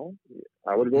back. No,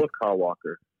 I would go with Kyle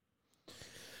Walker.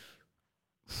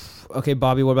 Okay,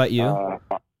 Bobby, what about you?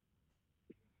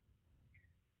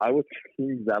 I would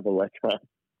say Zabaleta.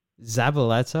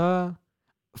 Zabaleta?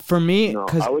 For me,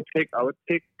 because I would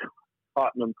take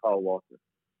Tottenham Kyle Walker.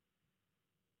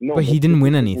 No, but he didn't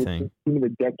win anything. Team of the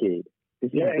decade.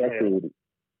 This is a decade.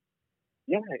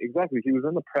 Yeah, exactly. He was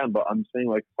in the Prem, but I'm saying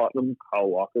like Tottenham Kyle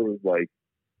Walker was like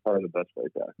probably the best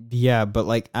right back. Yeah, but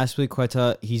like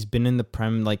Azpilicueta, he's been in the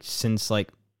Prem like since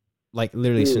like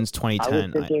literally since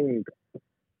 2010.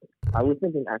 I was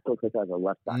thinking Azpilicueta as a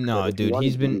left back. No, dude,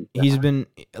 he's been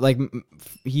like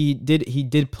he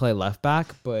did play left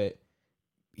back, but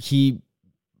he's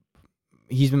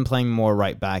been playing more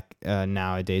right back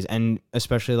nowadays, and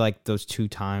especially like those two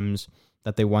times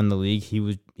that they won the league, he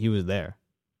was there.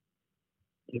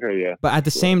 Yeah. But at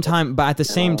the same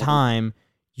time,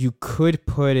 you could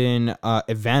put in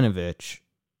Ivanovic,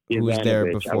 who was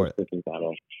there before.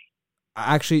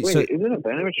 Actually, wait, so isn't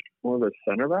Ivanovic more of a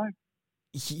center back?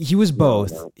 He was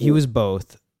both. No. He was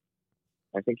both.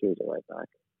 I think he was a right back.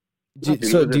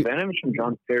 Ivanovic and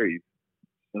John Terry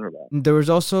center back. There was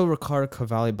also Ricardo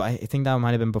Cavalli, but I think that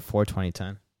might have been before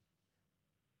 2010.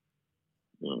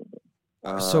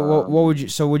 So what would you?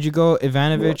 So would you go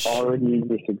Ivanovic? We're already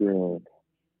disagreeing.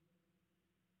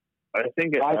 I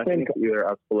think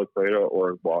either Azpilicueta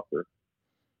or Walker.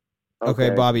 Okay,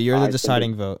 Bobby, you're the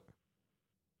deciding vote.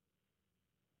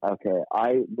 Okay,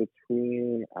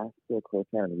 between Azpilicueta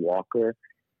and Walker,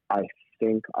 I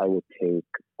think I would take.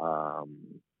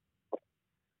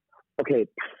 Okay,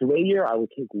 player I would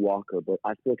take Walker, but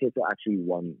Azpilicueta actually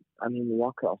won. I mean,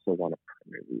 Walker also won a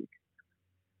Premier League.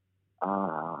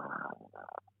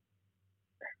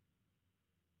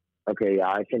 Okay, yeah,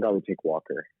 I think I would take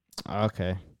Walker.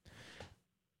 Okay.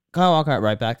 Kyle Walker at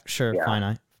right back. Sure, Yeah.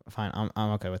 fine.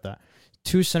 I'm okay with that.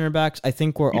 two center backs. I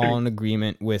think we're all in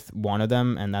agreement with one of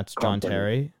them, and that's John Company.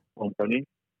 Terry. Company.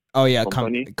 Oh yeah,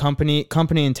 Company?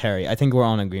 company and Terry. I think we're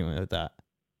all in agreement with that.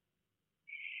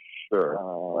 Sure.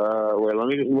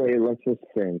 Let's just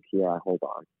think. Yeah, hold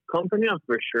on. Company, I'm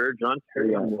for sure. John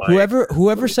Terry, I'm like...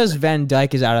 Whoever says Van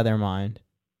Dijk is out of their mind.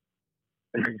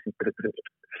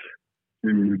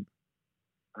 Dude.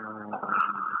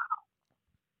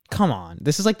 Come on,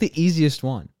 this is like the easiest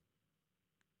one.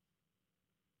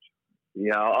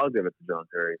 Yeah, I'll give it to John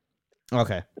Terry.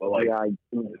 Okay. But like, Yeah,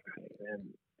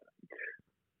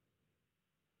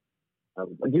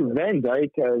 dude, Van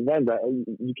Dijk,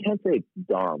 you can't say it's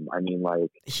dumb. I mean, like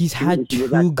He's had he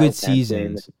was at two good Southampton.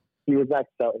 seasons. He was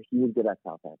good at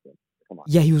Southampton. Come on.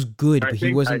 Yeah, he was good, but I he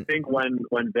think wasn't.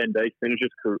 when Van Dijk finishes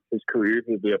his career,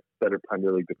 he'll be a better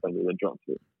Premier League defender than John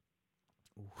Terry.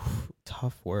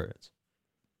 Tough words.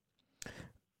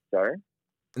 Sorry.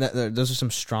 Those are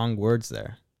some strong words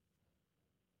there.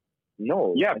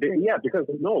 No. Yeah, because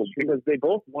they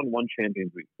both won one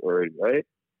Champions League already, right?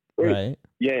 Right.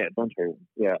 Yeah, John Terry.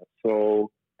 Yeah, so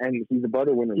And he's about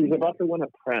to win. he's about to win a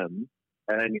Prem,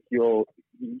 and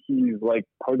he's like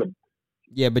part of.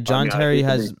 Yeah, but John Terry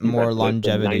has more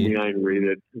longevity. 99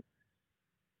 rated.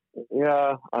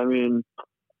 Yeah, I mean,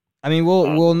 We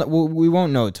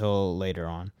won't know till later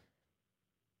on.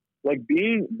 like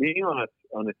being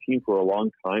on a team for a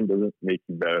long time doesn't make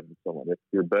you better than someone. If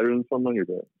you're better than someone, you're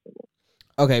better than someone.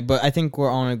 Okay, but I think we're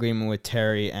all in agreement with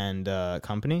Terry and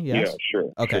company. Yes. Yeah,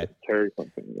 sure. Okay. Sure. Terry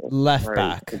something. Yeah. Left All right,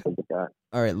 back. let's look at that.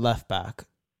 All right, left back.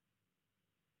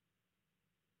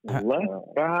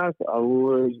 Left back, I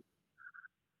would.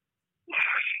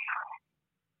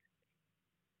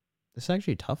 This is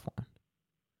actually a tough one.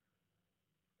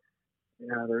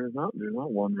 Yeah, there's not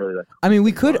one really. That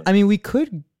We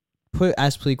could put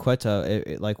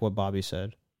Azpilicueta, like what Bobby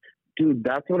said. Dude,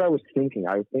 that's what I was thinking.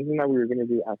 I was thinking that we were going to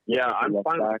do. Yeah, I'm left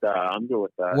fine back. with that. I'm good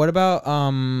with that. What about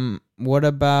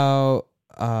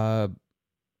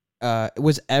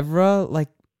was Evra like?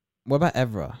 What about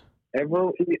Evra?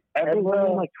 Evra was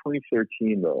in like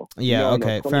 2013 though. Yeah. No,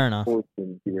 Okay. Fair enough.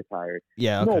 2014 he retired.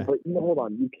 Yeah. Okay. No, but hold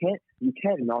on. You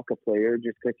can't knock a player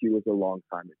just because he was a long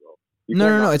time ago.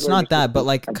 No. It's not that. But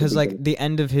like, because like the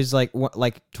end of his like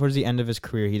towards the end of his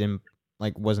career, he didn't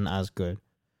wasn't as good.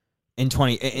 In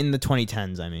the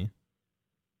 2010s, I mean.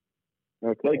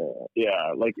 Okay.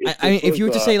 If you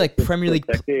were to say like Premier League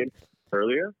decade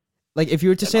earlier, like if you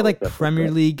were to say like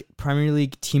Premier Premier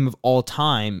League team of all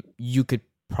time, you could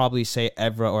probably say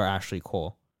Evra or Ashley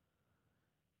Cole.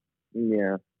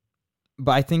 Yeah.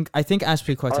 But I think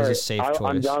Azpilicueta is a safe choice.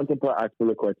 I'm down to put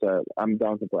Azpilicueta.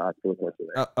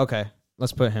 there. Okay,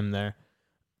 let's put him there.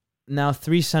 Now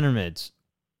 3 center mids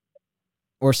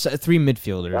or 3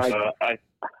 midfielders. I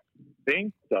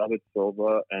think David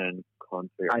Silva and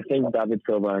Conte. I think David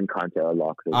Silva and Conte are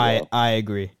locked as well. I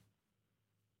agree.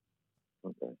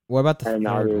 Okay. What about the And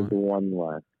now third there's one?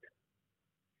 one left.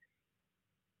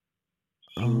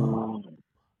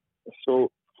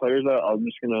 So players that I'm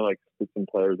just gonna like spit some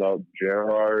players out: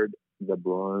 Gerrard, De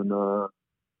Bruyne.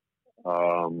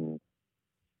 I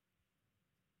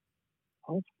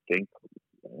don't think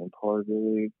Lampard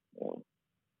really.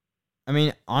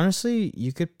 Yeah. Honestly,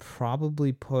 you could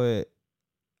probably put.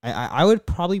 I would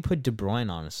probably put De Bruyne.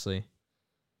 Honestly,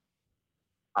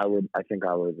 I wouldn't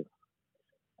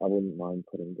mind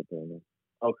putting De Bruyne.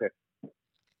 Okay.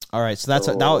 all right. So that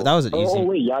was an easy. Oh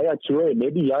wait, Yaya Toure.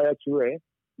 Maybe Yaya Toure.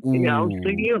 Yeah, I was Ooh.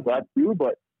 thinking of that too,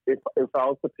 but if I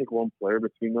was to pick one player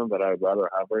between them that I'd rather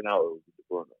have right now, it would be De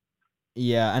Bruyne.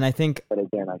 Yeah, and I think But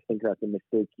again, I think that's a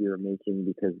mistake you're making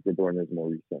because De Bruyne is more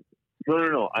recent.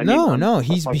 No.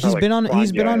 He's been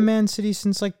on Man City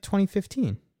since like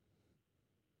 2015.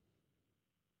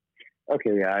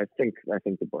 Okay, yeah, I think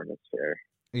De Bruyne is fair.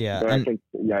 Yeah, But I and think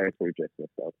Yaya Toure just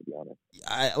missed out, to be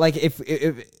honest. like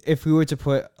if we were to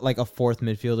put like a fourth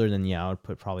midfielder, then yeah, I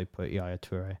would probably put Yaya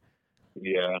Toure.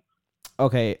 Yeah.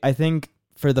 Okay, I think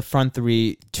for the front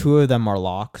 3, 2 of them are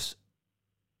locks,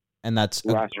 and that's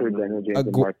Rashford, Daniel James,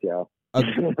 and Martial.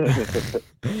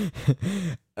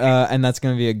 And that's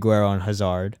gonna be Aguero and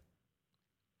Hazard.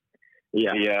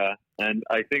 Yeah. Yeah. And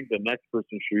I think the next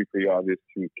person should be pretty obvious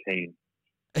too, Kane.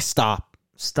 Stop.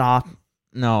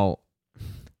 No,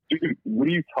 Dude, what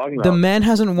are you talking about? the man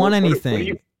hasn't won What do anything.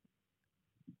 you-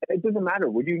 it doesn't matter.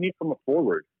 What do you need from a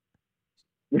forward?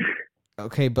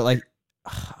 Okay, but like,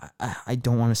 I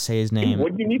don't want to say his name.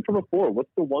 What do you need from a forward?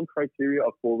 What's the one criteria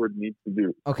a forward needs to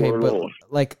do? Okay, For a but role?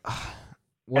 like,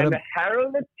 what? And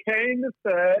Harold Kane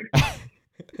said,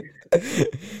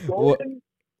 What-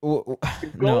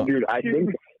 no, Dude, I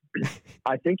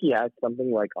think he had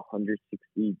something like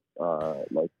 160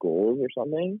 like goals or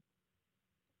something.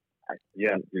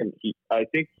 Yeah, dude, I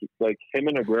think like him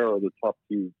and Aguero are the top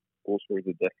two goal scorers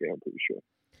of the decade. I'm pretty sure.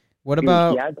 What Dude,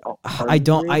 about? he has I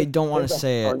don't want to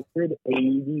say it.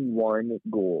 181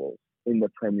 goals in the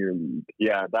Premier League.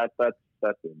 Yeah, that's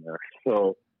in there.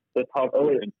 So the top. Oh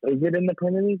wait, is it in the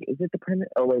Premier League? Is it the Premier?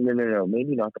 Oh wait, no,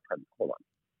 maybe not the Premier. Hold on.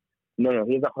 No,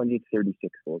 he has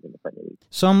 136 goals in the Premier League.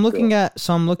 So I'm looking at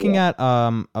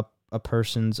a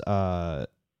person's team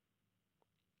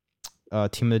of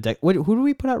the deck. Who do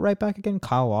we put at right back again?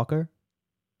 Kyle Walker.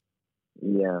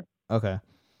 Yeah. Okay.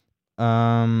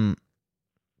 So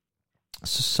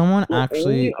someone the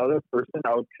actually. only other person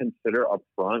I would consider up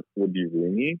front would be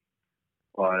Rooney,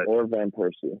 Or Van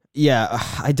Persie. Yeah,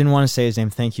 I didn't want to say his name.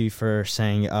 Thank you for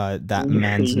saying that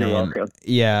man's You're name. welcome.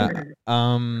 Yeah.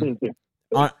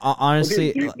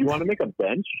 Honestly, okay, do you want to make a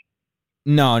bench?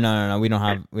 no. We don't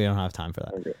have time for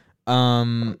that. Okay.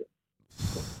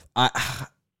 I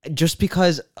just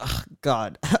because,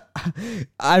 God,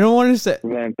 I don't want to say.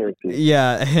 Van Persie.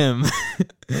 Yeah, him.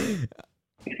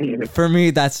 For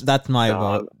me, that's my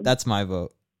vote. That's my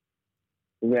vote.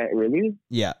 Really?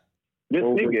 Yeah. The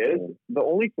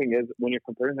only thing is, when you're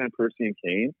comparing Van Persie and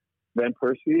Kane, Van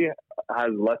Persie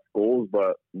has less goals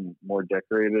but more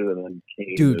decorated, and then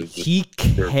Kane. Dude, is he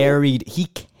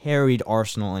carried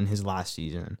Arsenal in his last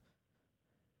season.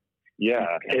 Yeah,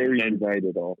 He carried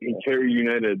United also. He carried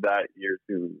United that year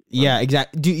too. Yeah,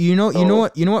 exactly. Do you know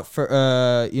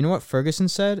what Ferguson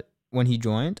said when he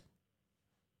joined?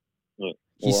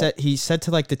 He said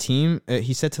to like the team,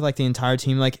 he said to like the entire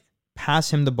team, like,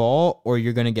 pass him the ball or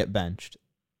you're gonna get benched.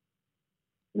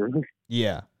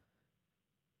 Yeah.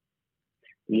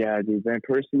 Yeah, dude, Van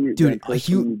Persie. Dude,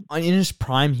 in his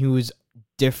prime, he was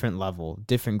different level,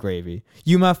 different gravy.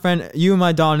 You, my friend, you,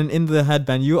 my Don, and into the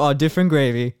headband, you are different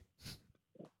gravy.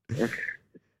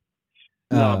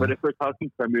 No, but if we're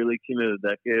talking Premier League team of the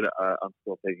decade, I'm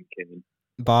still taking Kane.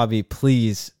 Bobby,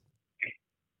 please.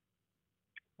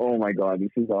 Oh my God,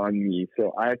 this is on me.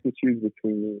 So I have to choose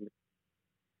between.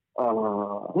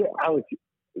 Alex.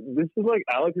 This is like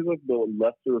Alex is like the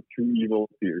lesser of two evils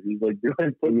here. He's like, do I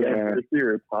put Van Persie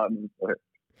or Tottenham player?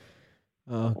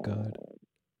 Oh God.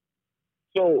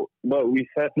 So, but we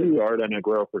set Hazard and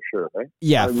Aguero for sure, right?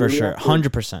 Yeah, for sure,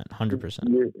 100%.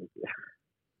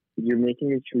 You're making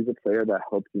me choose a player that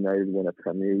helped United win a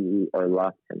Premier League or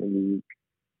last Premier League.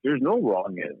 There's no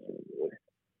wrong answer. Really.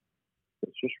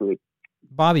 It's just really.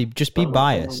 Bobby, just be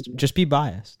biased. Just be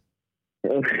biased.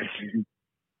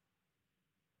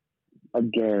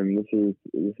 Again, this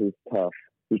is tough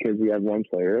because we have one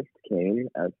player, Kane,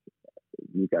 as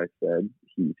you guys said,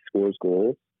 he scores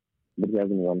goals, but he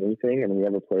hasn't won anything, and we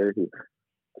have a player who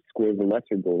scores the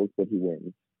lesser goals, but he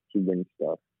wins. He wins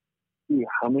stuff. Dude,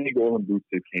 how many golden boots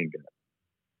did Kane get?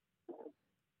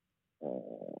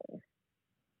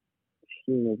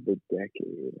 Team of the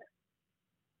decade.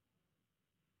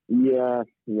 Yeah.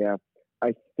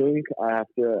 I think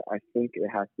it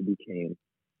has to be Kane.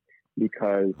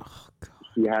 Because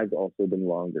he has also been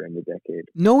longer in the decade.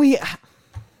 No, yes,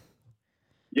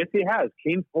 he has.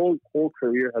 Kane's whole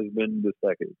career has been this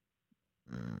decade.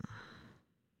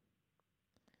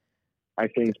 I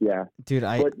think, yeah, dude.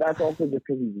 But that's also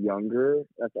because he's younger.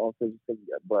 That's also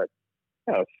because,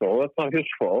 so that's not his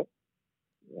fault.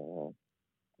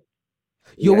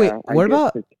 Yo, wait. What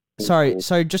about? Sorry.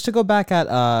 Just to go back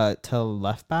to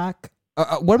left back.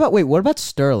 What about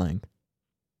Sterling?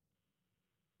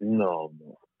 No.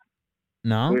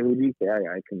 No? Wait, who do you say?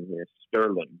 I can hear.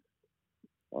 Sterling.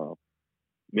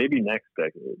 Maybe next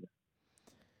decade.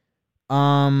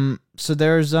 So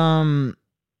there's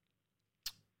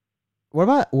what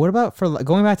about for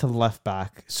going back to the left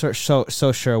back? So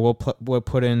sure we'll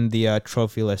put in the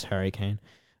trophyless Harry Kane.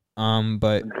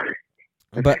 But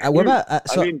what about I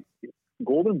mean,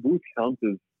 golden boot counts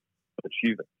as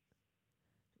achievement.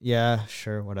 Yeah,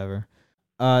 sure, whatever.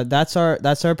 That's our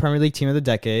Premier League team of the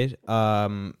decade.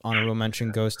 Honorable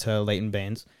mention goes to Leighton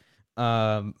Baines.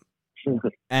 And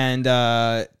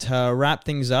to wrap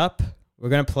things up, we're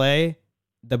gonna play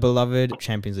the beloved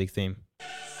Champions League theme.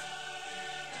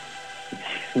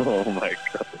 Oh my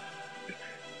God,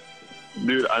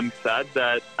 dude! I'm sad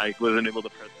that I wasn't able to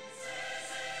press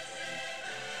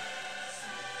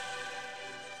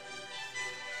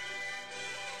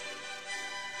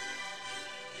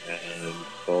it. And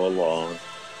so long.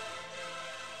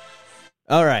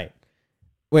 All right.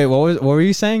 Wait, what were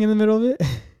you saying in the middle of it?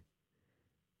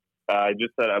 I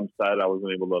just said I'm sad I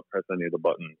wasn't able to press any of the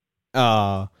buttons.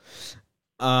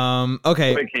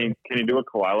 Okay. Wait, can you do a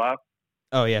Kawhi laugh?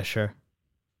 Oh yeah, sure.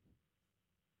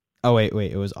 Oh wait,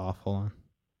 it was off. Hold on.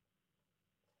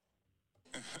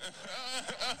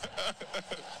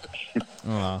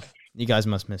 Oh, wow. You guys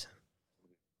must miss him.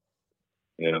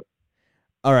 Yeah.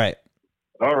 All right.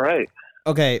 All right.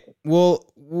 Okay, we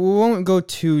won't go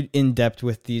too in depth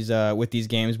with these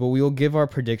games, but we will give our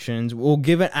predictions. We'll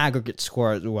give an aggregate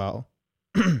score as well.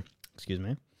 Excuse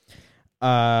me.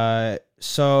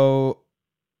 So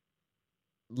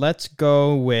let's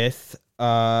go with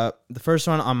the first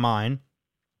one on mine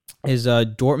is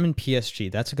Dortmund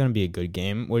PSG. That's going to be a good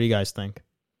game. What do you guys think?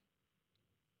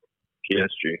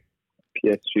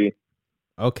 PSG.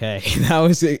 Okay, that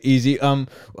was easy.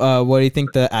 What do you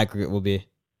think the aggregate will be?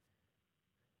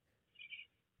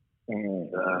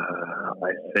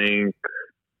 I think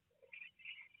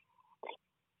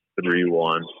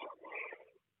 3-1.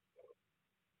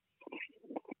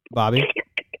 Bobby?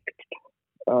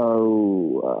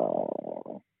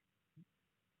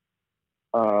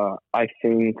 I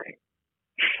think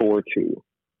 4-2.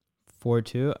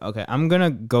 4-2? Okay, I'm going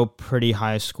to go pretty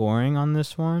high scoring on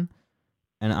this one.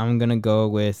 And I'm going to go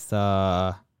with...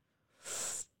 I'm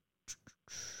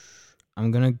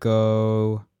going to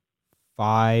go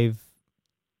 5-2.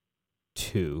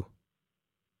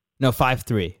 No,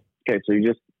 5-3. Okay, so you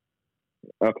just...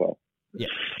 Okay. Yeah,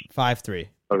 5-3.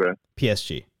 Okay.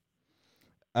 PSG.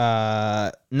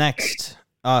 Next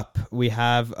up, we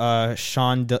have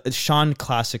Sean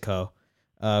Classico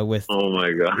with Oh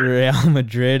my god. Real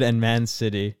Madrid and Man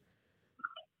City.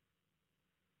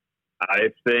 I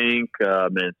think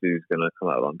Man City's gonna come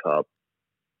out on top.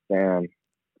 Damn.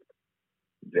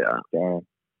 Yeah. Damn.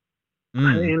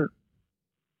 I mean,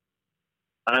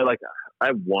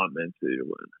 I want Man City to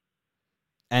win.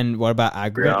 And what about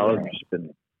aggregate? Real has just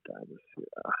been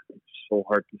it's so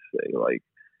hard to say. Like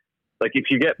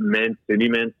if you get Man City,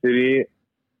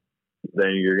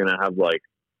 then you're gonna have like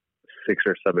 6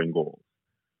 or 7 goals.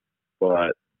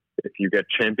 But if you get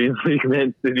Champions League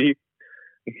Man City,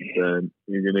 then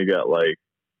you're gonna get like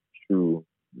 2,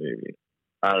 maybe.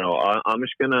 I don't know. I'm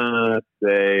just gonna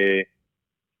say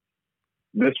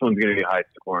this one's gonna be high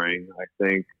scoring. I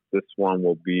think this one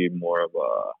will be more of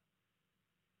a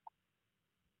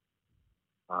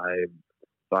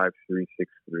 5-3,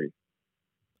 6-3.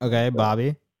 Okay,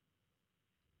 Bobby.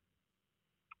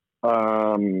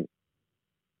 I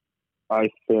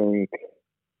think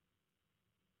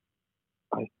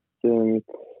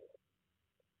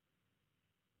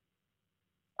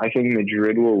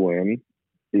Madrid will win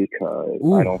because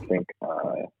Ooh. I don't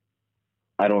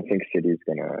think City's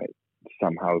gonna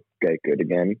somehow get good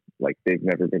again. Like they've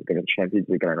never been good in Champions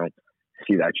League, and I don't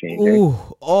see that changing. Ooh,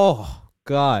 oh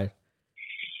God,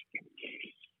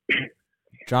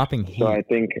 dropping heat. So I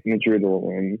think Madrid will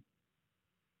win.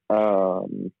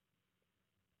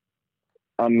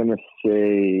 I'm gonna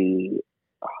say.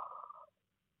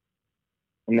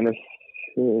 It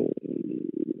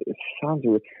sounds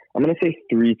weird. I'm gonna say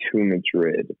 3-2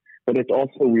 Madrid, but it's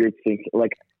also weird thing.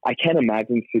 Like I can't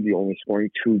imagine City only scoring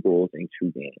 2 goals in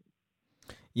 2 games.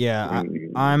 Yeah,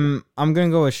 I'm gonna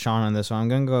go with Sean on this one. I'm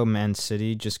gonna go Man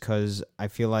City just because I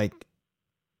feel like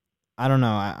I don't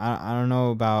know. I don't know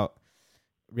about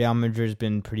Real Madrid's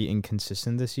been pretty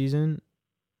inconsistent this season,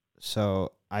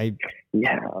 so but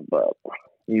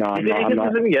no, I'm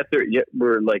not. Yet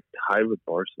we're like tied with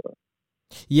Barca.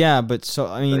 Yeah, but so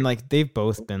I mean, like they've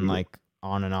both been like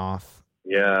on and off.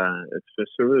 Yeah, it's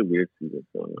just a really weird season.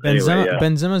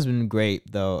 Benzema's been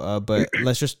great though, but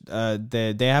let's just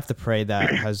they have to pray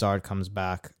that Hazard comes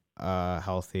back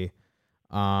healthy.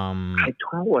 I don't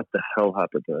know what the hell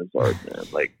happened to Hazard, man.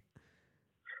 Like,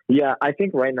 yeah, I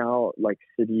think right now, like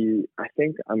City, I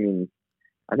think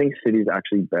City's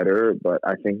actually better, but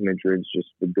I think Madrid's just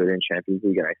good in Champions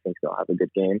League, and I think they'll have a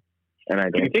good game. And I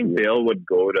don't. Do you think Bale would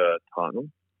go to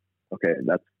Tottenham? Okay,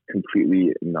 that's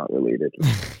completely not related.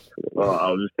 Well,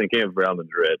 I was just thinking of Real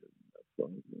Madrid.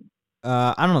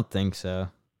 I don't think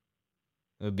so.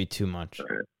 It would be too much.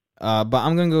 Right. But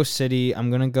I'm gonna go City.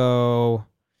 I'm gonna go.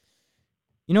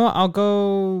 You know what? I'll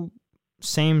go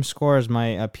same score as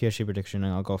my PSG prediction,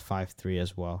 and I'll go 5-3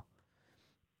 as well.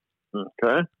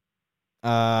 Okay.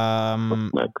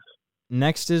 What's next?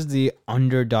 Next is the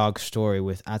underdog story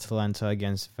with Atalanta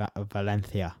against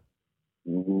Valencia.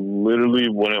 Literally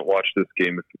wouldn't watch this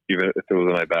game even if it was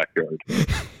in my backyard.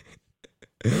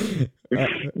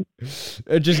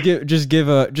 Just give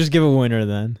a winner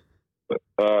then.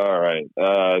 All right.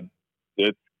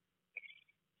 It's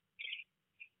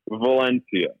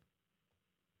Valencia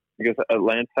because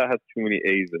Atlanta has too many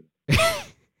A's in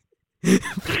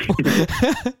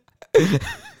it.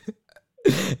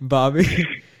 Bobby.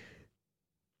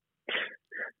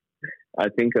 I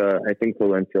think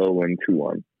Valencia will win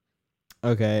 2-1.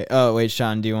 Okay. Oh wait,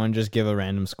 Sean, do you want to just give a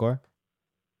random score?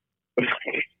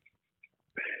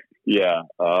 Yeah.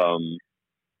 2-0.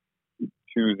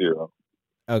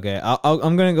 Okay,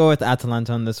 I'm gonna go with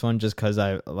Atalanta on this one just because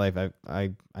I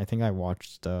think I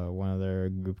watched one of their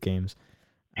group games,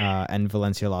 and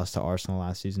Valencia lost to Arsenal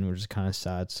last season, which is kind of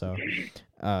sad. So,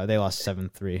 they lost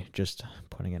 7-3. Just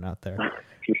putting it out there.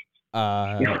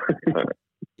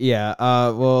 Yeah.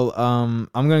 Well, I'm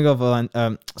gonna go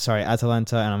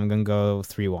Atalanta, and I'm gonna go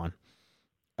 3-1.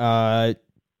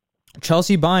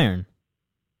 Chelsea Bayern.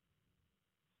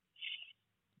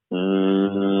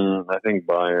 I think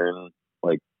Bayern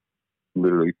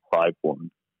literally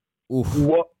 5-1. Oof.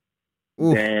 What?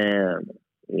 Oof. Damn.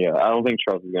 Yeah, I don't think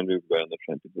Chelsea's gonna do good in the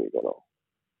Champions League at all.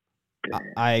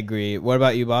 I agree. What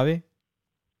about you, Bobby?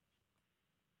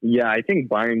 Yeah, I think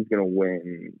Bayern's gonna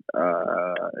win.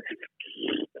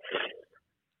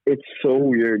 It's so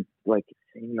weird,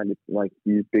 saying that it's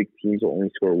these big teams will only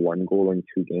score one goal in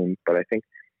 2 games, but I think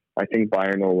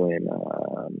Bayern will win.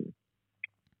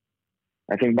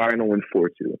 I think Bayern will win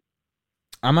 4-2.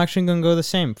 I'm actually gonna go the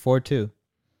same, 4-2.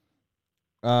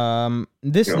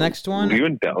 This next one,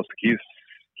 Lewandowski's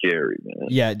scary, man.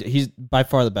 yeah, he's by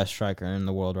far the best striker in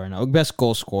the world right now, best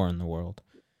goal scorer in the world.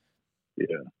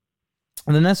 Yeah.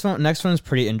 And the next one is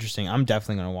pretty interesting. I'm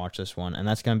definitely gonna watch this one, and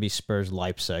that's gonna be Spurs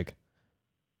Leipzig.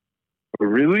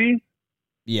 Really?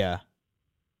 Yeah.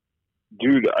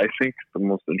 Dude, I think the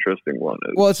most interesting one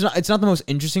is. Well, it's not the most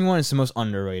interesting one. It's the most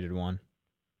underrated one.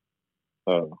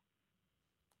 Oh.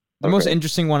 The most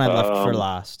interesting one I left for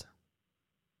last.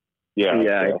 Yeah,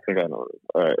 I think I know it.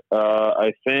 All right.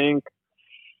 I think.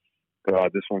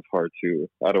 God, this one's hard too.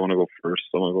 I don't want to go first.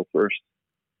 So I'm gonna go first.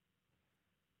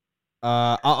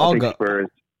 I'll go.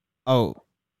 Spurs. Oh.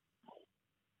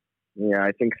 Yeah,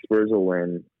 I think Spurs will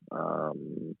win.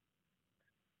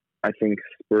 I think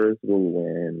Spurs will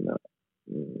win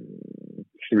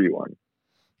 3-1.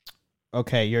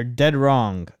 Okay, you're dead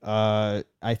wrong. I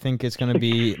think it's gonna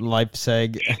be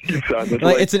Leipzig.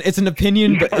 It's an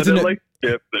opinion, but it's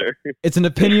it's an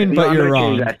opinion, but you're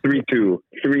wrong. 3-2.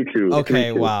 3-2.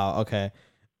 Okay, 3-2. wow. Okay.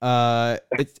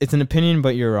 It's an opinion,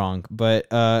 but you're wrong. But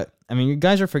I mean, you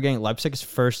guys are forgetting Leipzig is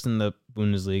first in the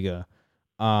Bundesliga.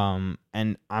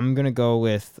 And I'm gonna go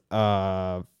with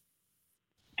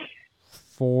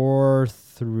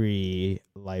 4-3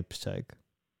 Leipzig.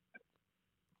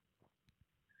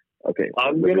 Okay,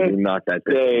 I'm gonna not that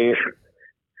good.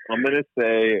 I'm gonna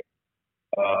say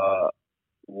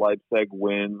Leipzig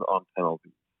wins on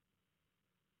penalties.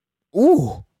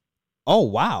 Ooh. Oh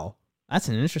wow. That's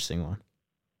an interesting one.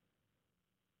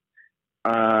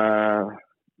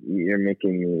 You're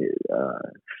making me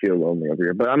feel lonely over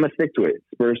here, but I'm gonna stick to it.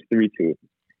 Spurs 3-2.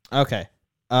 Okay.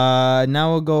 Now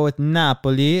we'll go with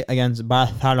Napoli against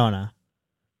Barcelona.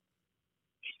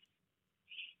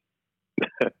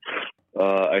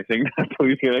 I think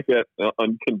Napoli's gonna get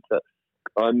unconsented.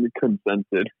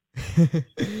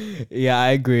 Yeah,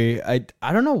 I agree. I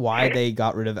don't know why they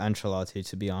got rid of Ancelotti,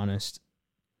 to be honest.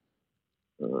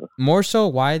 More so,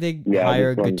 why they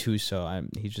hire Gattuso.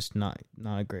 He's just not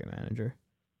a great manager.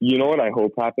 You know what I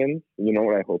hope happens?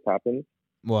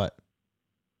 What?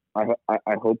 I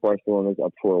hope Barcelona's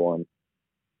up 4-1.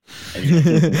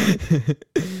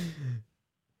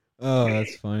 Oh,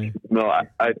 that's funny. No, I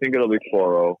think it'll be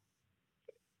 4-0.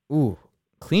 Ooh,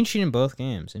 clean sheet in both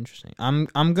games. Interesting. I'm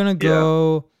gonna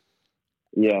go.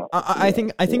 Yeah. I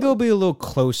think it'll be a little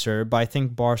closer, but I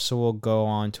think Barca will go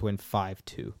on to win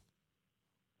 5-2.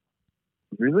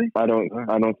 Really? I don't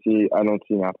see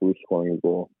Napoli scoring a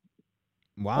goal.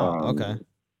 Wow. Okay.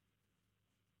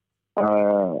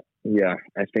 Yeah,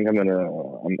 I think I'm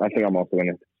also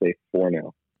gonna say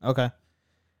 4-0. Okay.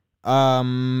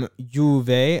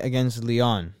 Juve against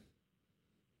Lyon.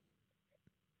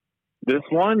 This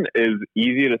one is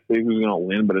easy to say who's gonna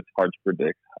win, but it's hard to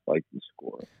predict the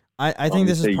score. I think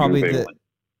this is probably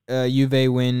Juve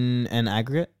win an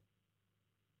aggregate.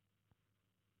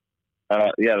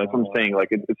 Yeah, that's what I'm saying.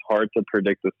 It's hard to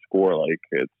predict the score.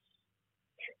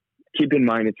 Keep in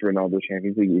mind it's Ronaldo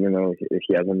Champions League, even though he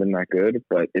hasn't been that good,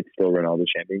 but it's still Ronaldo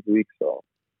Champions League. So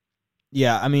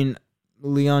yeah, I mean,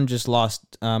 Lyon just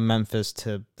lost Memphis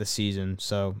to the season,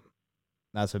 so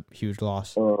that's a huge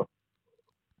loss.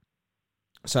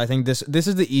 So I think this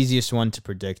is the easiest one to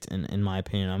predict in my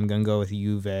opinion. I'm gonna go with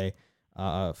Juve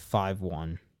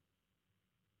 5-1.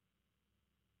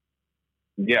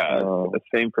 Yeah, the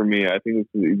same for me. I think this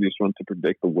is the easiest one to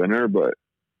predict the winner, but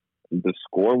the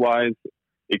score wise,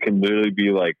 it can literally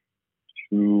be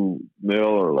 2-0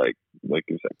 or like you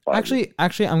said 5.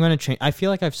 Actually, I'm gonna change. I feel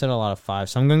like I've said a lot of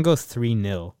 5, so I'm gonna go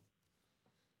 3-0.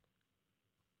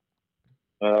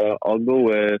 I'll go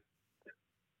with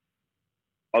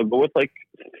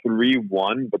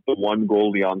 3-1, but the one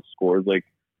goal Leon scores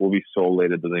will be so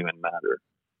late it doesn't even matter.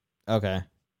 Okay.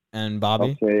 And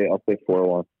Bobby? I'll say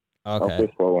 4-1. I'll Okay. say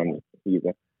 4-1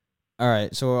 either. All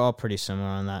right, so we're all pretty similar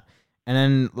on that. And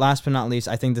then last but not least,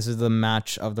 I think this is the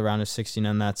match of the round of 16,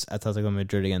 and that's Atletico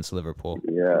Madrid against Liverpool.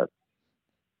 Yeah.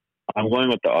 I'm going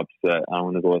with the upset. I'm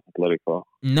going to go with Atletico.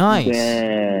 Nice.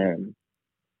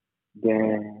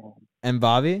 Damn. And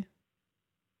Bobby?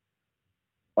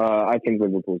 I think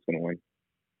Liverpool's going to win.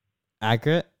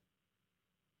 Accurate?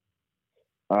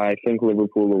 I think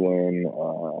Liverpool will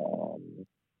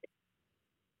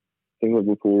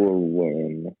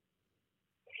win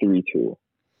 3-2.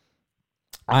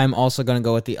 I'm also going to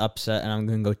go with the upset, and I'm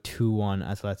going to go 2-1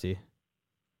 Atleti.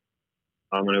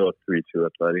 I'm going to go 3-2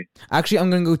 Atleti. Actually, I'm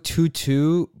going to go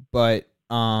 2-2, but...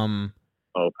 Oh,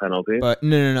 penalty? But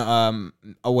no.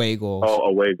 Away goals. Oh,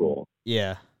 away goal.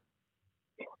 Yeah.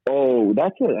 Oh,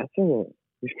 that's a.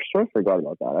 We sort of forgot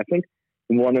about that. I think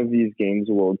one of these games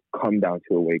will come down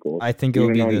to away goals. I think it will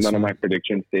be this none one. of my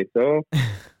predictions say so.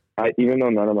 Even though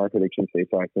none of my predictions say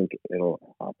so, I think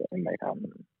it'll happen. It might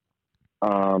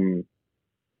happen.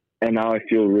 And now I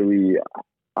feel really.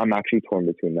 I'm actually torn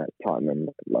between that Tottenham and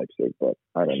Leipzig, but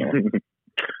I don't know.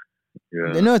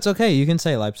 Yeah. No, it's okay. You can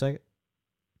say Leipzig.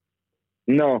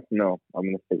 No, I'm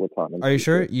gonna stick with Tottenham. Are you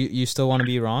sure? You still want to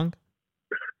be wrong?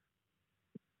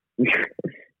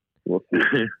 We'll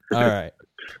see. All right.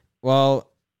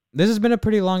 Well, this has been a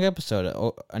pretty long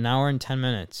episode, an hour and 10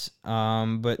 minutes.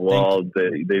 But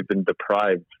they've been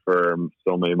deprived for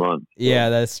so many months. So. Yeah,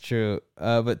 that's true.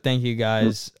 But thank you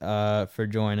guys for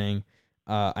joining.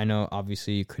 I know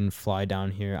obviously you couldn't fly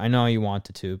down here. I know you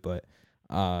wanted to, but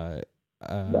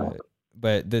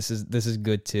but this is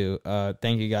good too.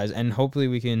 Thank you guys, and hopefully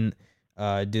we can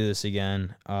do this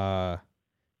again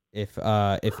if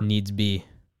needs be.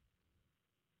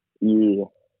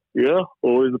 Yeah,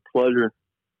 always a pleasure.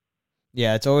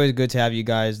 Yeah, it's always good to have you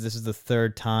guys. This is the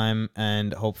third time,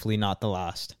 and hopefully not the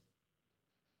last.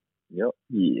 Yep.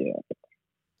 Yeah.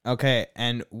 Okay,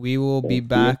 and we will be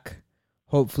back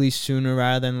hopefully sooner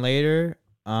rather than later.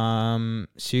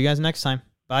 See you guys next time.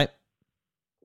 Bye.